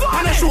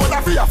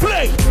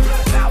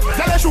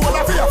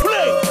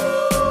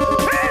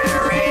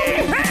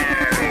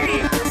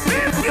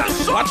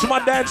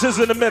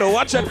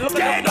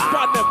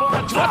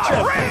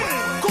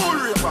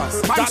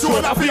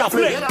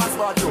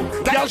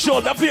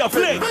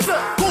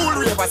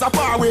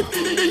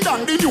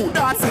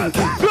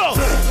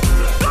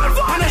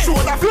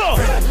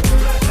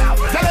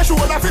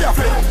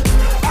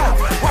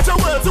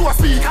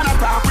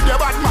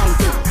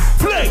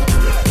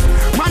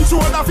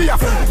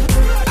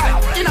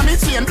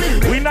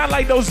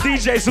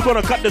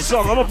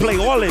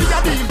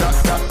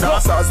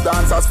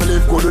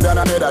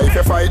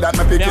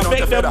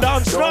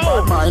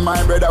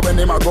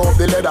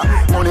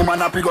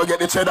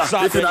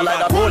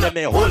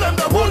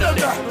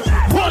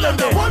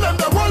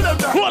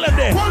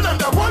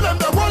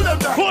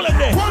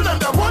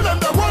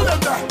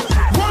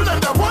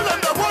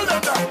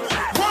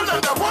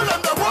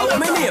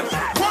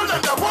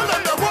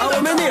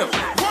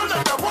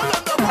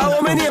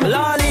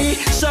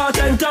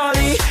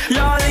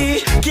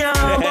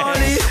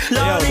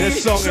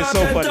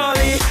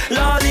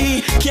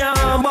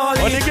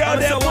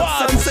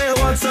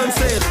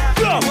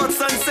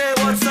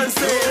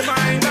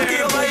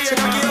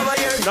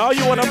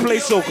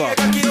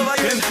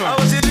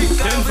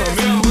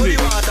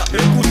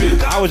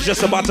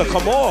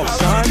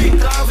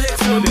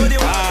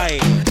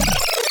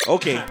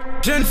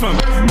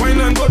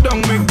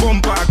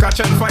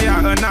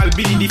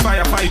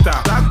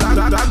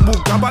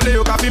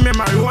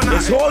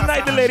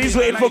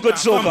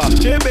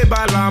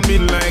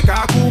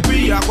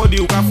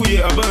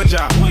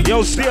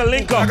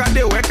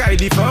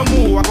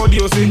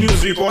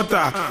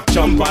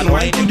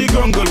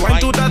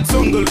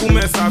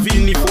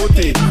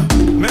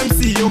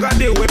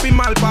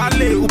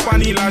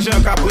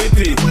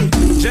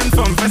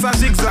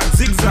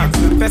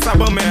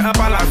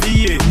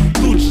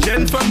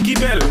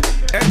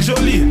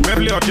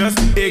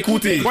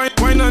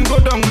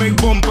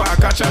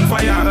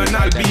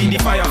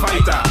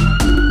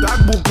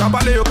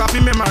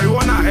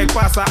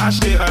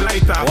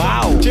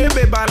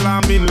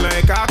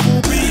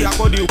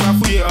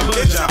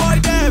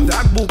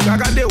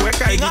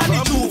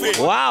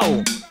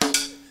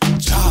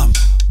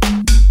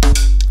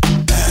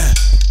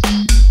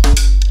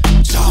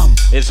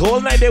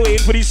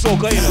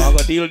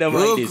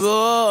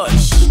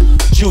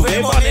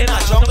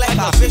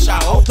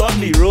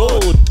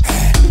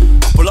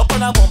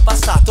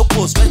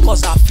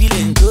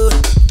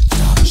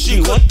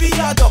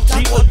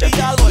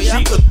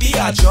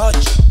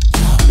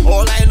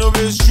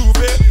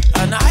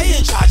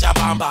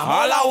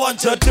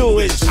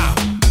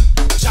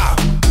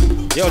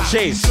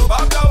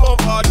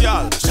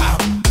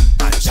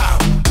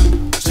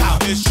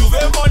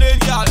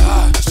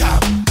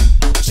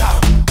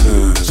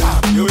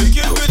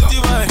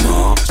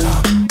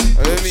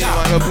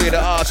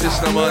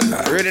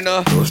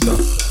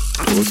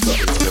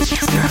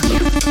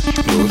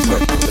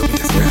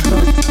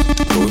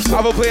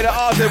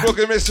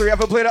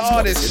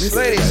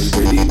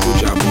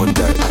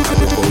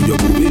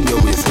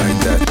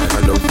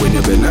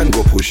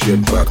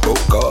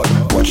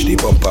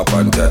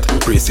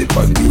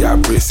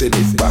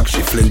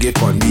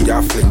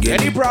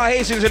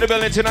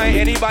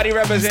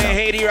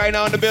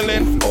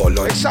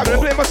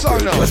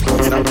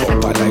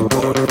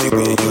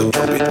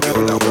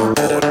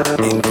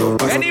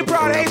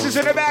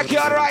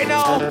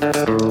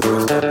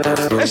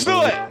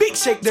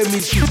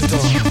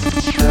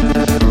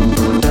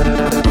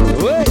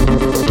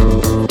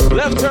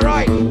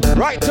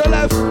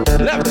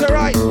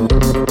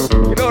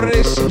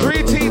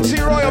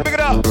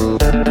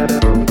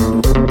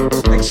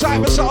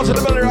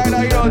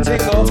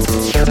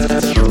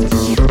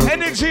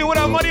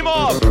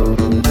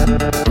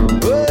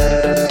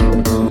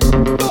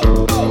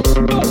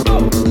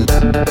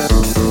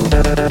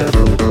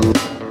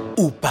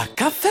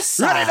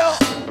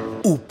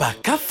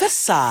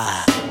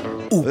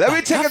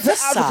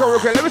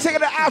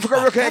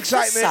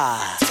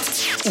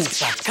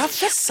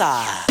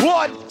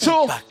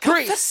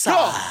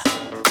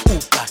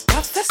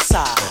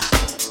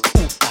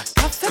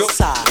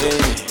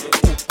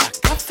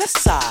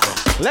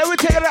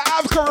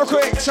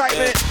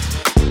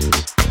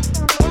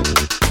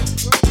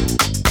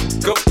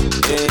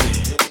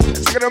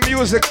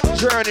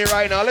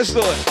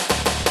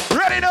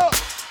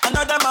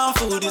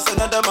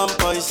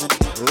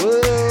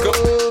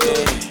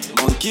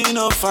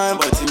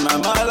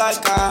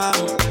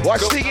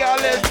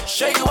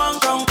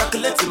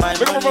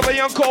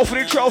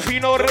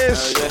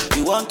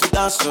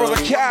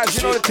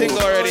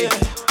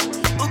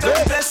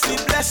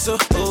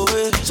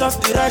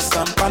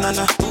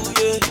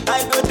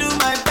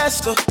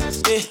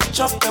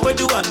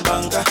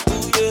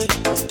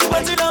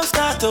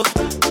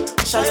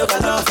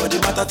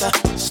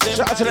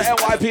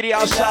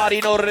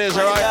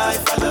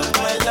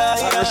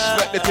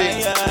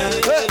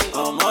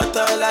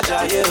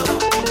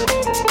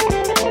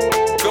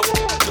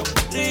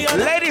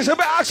 Ladies, I'm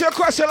about to ask you a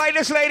question like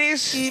this,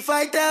 ladies. If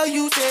I tell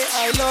you, say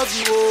I love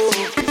you, oh.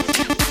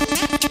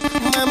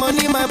 My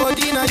money, my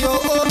body, now your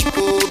own,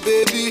 oh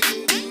baby.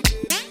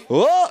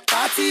 Oh,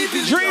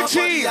 Dream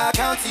Team.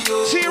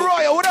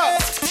 T-Royal, what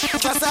up?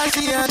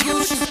 Versace and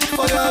Gucci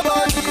for your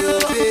body, oh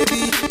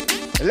baby.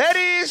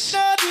 Ladies.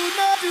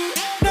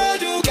 No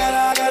do,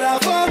 gotta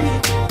for me.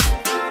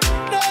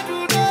 No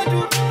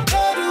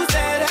do,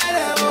 say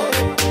hello.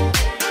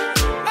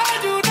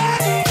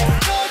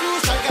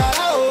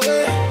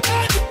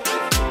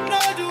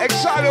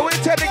 Xsytment, we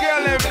tell the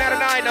girl living out of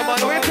night, no man.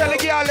 We tell the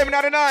girl living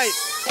out of night.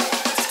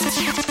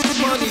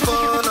 Money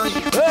fall on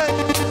you,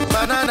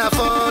 banana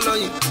fall on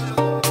you,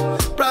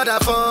 Prada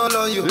fall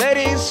on you.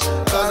 Ladies,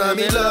 cause I'm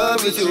in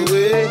love with you.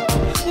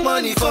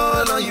 Money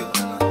fall on you,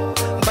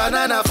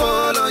 banana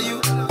fall on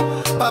you,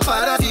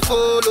 paparazzi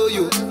follow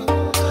you.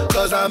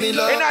 Cause I'm in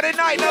love. Ain't that the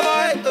night, no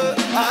man?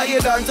 Are you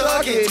done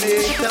talking?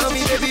 Tell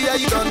me, baby, are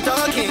you done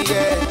talking?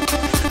 Yeah.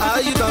 Are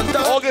you done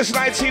talking? August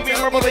 19th, me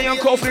and my brother Young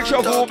Coffee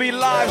Truffle will be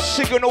live,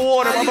 Sick in the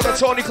Water. My brother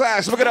Tony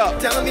Class, look it up.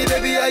 Tell me,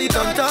 baby, are you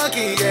done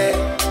talking? Yeah.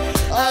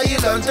 Are you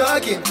done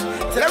talking?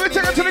 Let me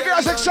take it to the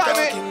girls'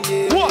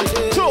 Xsytment. 1,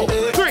 2,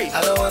 3.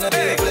 I don't wanna be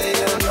a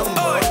player no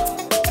more.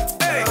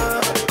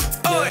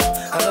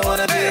 I don't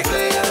wanna be a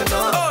player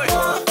no more.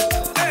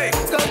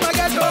 Cause my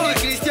guys call me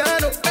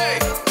Cristiano,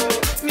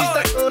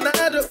 Mr.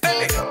 Ronaldo.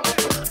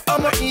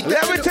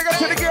 Let me take it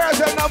to the girls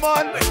and I'm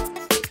on.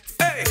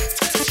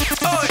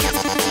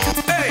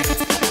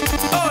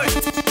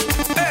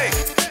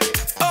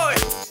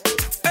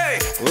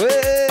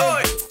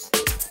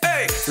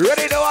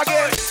 Ready now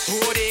again.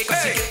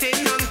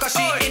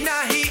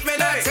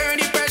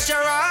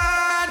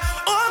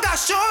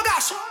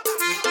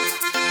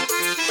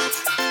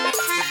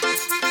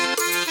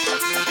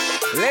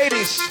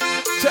 Ladies,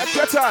 take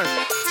your time.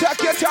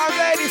 Take your time,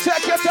 ladies.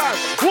 Take your time.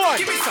 1,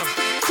 2,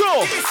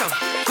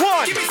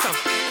 1, 2.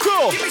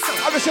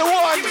 I'm gonna say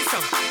 1,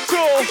 2,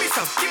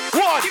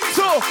 1,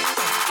 2.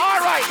 All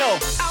right, now.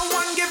 I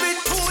want give it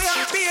to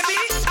you, baby.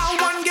 I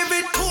want give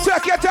it to you.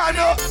 Take your time,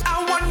 now.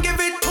 I want give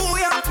it to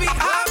you.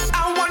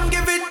 I want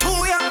give it to you.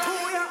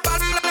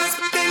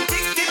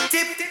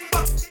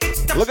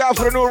 Look out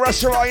for the new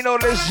restaurant, you know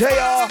this JR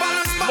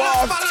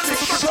Bob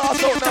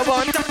sauce out now,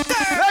 man.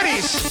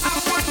 Ladies.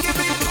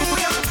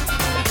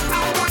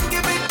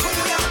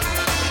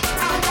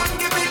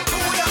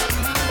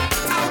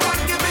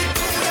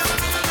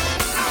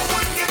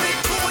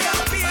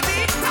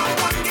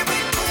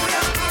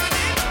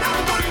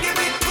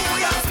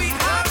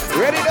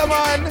 Ready, the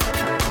man.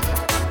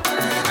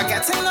 I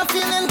got enough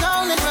feeling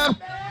down in my.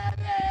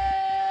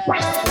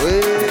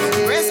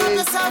 Raise up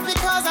yourself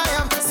because I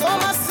have so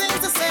much things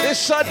to say. This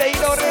Sunday,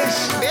 you know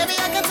this. Baby,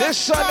 I can this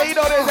Sunday, you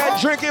know this. That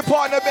drinking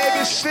partner,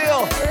 baby,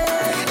 still.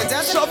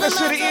 Summer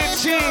City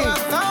ET.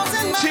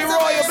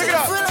 T-Royal, pick it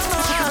up.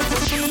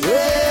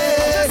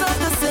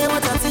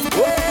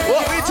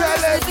 What we tell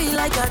them? Feel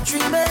like I'm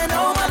dreaming,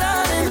 oh my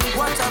darling,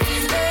 what I'm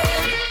feeling.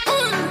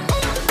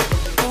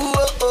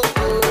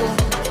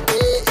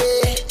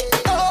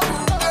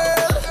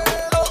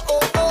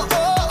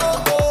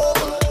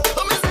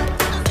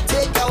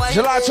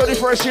 July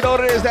 21st, you know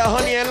what it is, that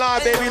honey and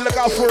lime, baby, look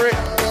out for it.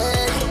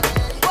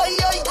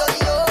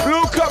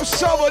 Blue Cup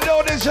Summer, you know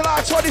what it is,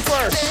 July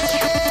 21st.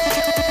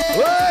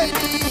 What?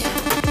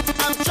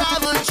 I'm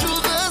traveling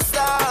through the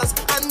stars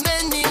and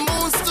many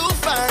moons to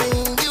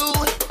find you.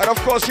 And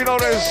of course, you know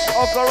there's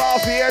Uncle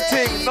Ralphie here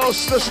thing, no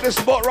slush this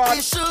butt rod,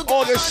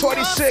 August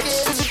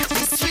 26th.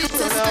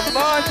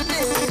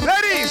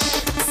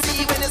 Ladies!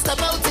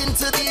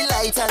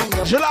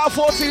 July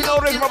 14th, you know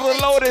this, my brother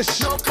Lotus.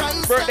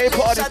 Birthday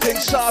party thing,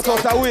 start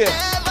out that way.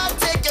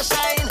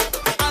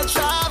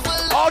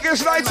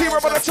 August 19th, my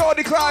brother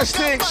Tony Class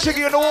thing,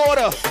 Shiggy in the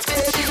Water.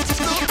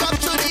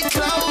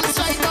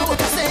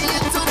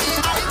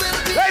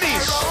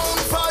 Ladies!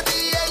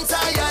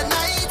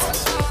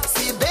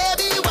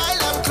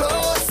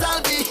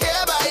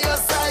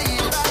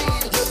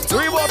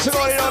 3 months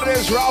ago, you know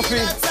this, Ralphie.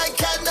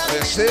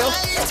 And still.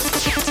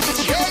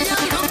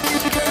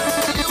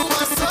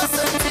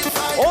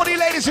 All the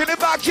ladies in the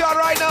backyard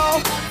right now.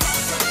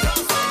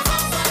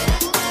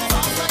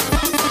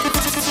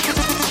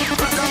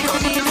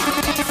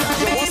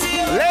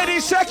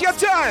 Ladies, take your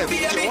time.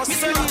 Ready?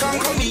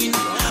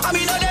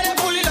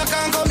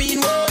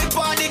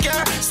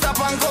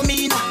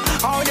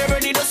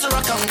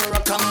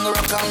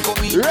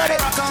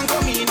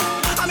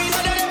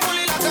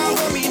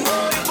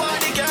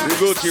 We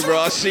Gucci, bro.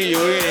 I see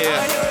you in here.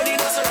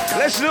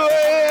 Let's do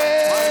it.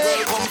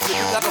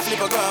 Like a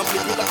flippergram,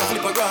 flip it like a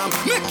flippergram.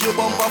 Make your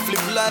bumper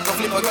flip like a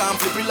flippergram,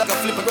 flip it like a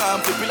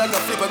flippergram, flip it like a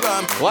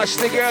flippergram. Watch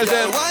the girls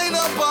then. Wind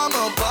up on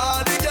my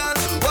body, girl.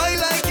 Why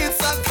like it's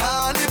a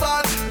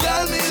carnival?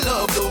 Girl, me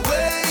love the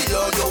way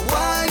you're the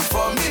wine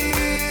for me.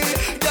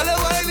 Girl, the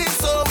wine is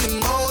so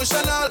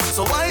emotional.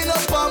 So wind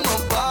up on my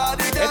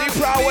body, girl. Any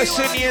proud West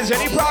Indians,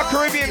 any proud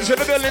Caribbeans in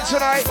the building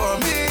tonight? For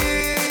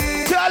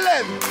me. Tell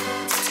them.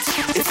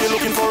 If you're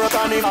looking for a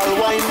carnival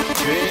wine,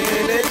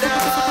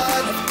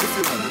 Trinidad.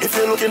 If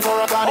you're looking for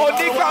a carnival wine.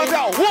 Oh, Nick round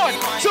out. 1,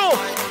 2,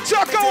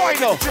 check a wine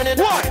now. 1.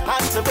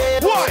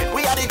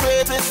 We are the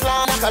greatest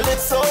land of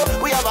Calypso.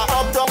 We have a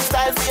uptown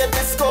style for your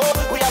disco.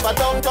 We have a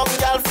downtown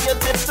gal for your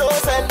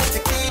tiptoes and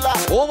tequila.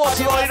 One more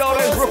to you know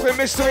this Brooklyn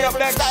Mystery up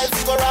next.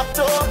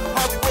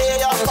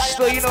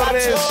 Still you know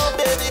this.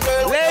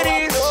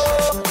 Ladies.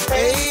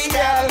 Hey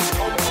girl,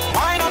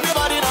 wine up your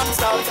body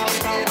non-stop.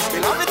 We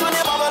love it when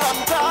you bubble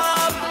on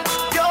top.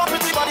 Your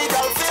pretty body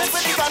girl fits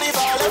with the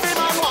carnival. Every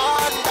man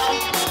want that.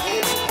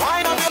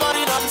 Wine up your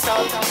body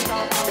non-stop.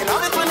 We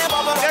love it when you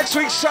bubble on top. Next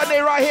week Sunday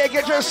right here.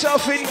 Get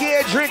yourself in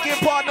gear. Drinking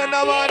partner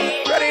now, man.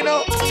 Ready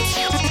now?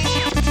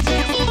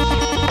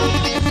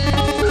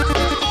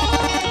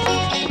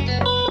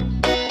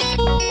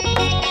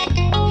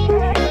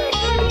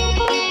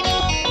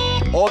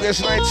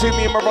 August 19th,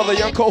 me and my brother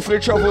Young Kofi the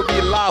Trouble will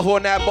be live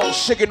on that boat,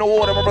 shaking the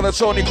water, my brother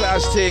Tony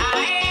Class Ting.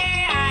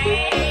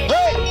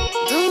 Hey!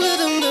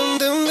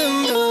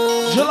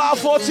 July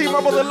 14th,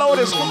 my brother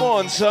Lotus, come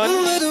on, son.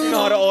 You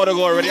know how the order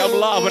go already. I'm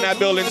live in that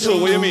building too,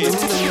 what do you mean?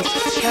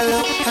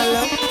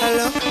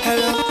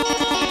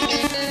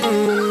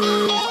 Hello.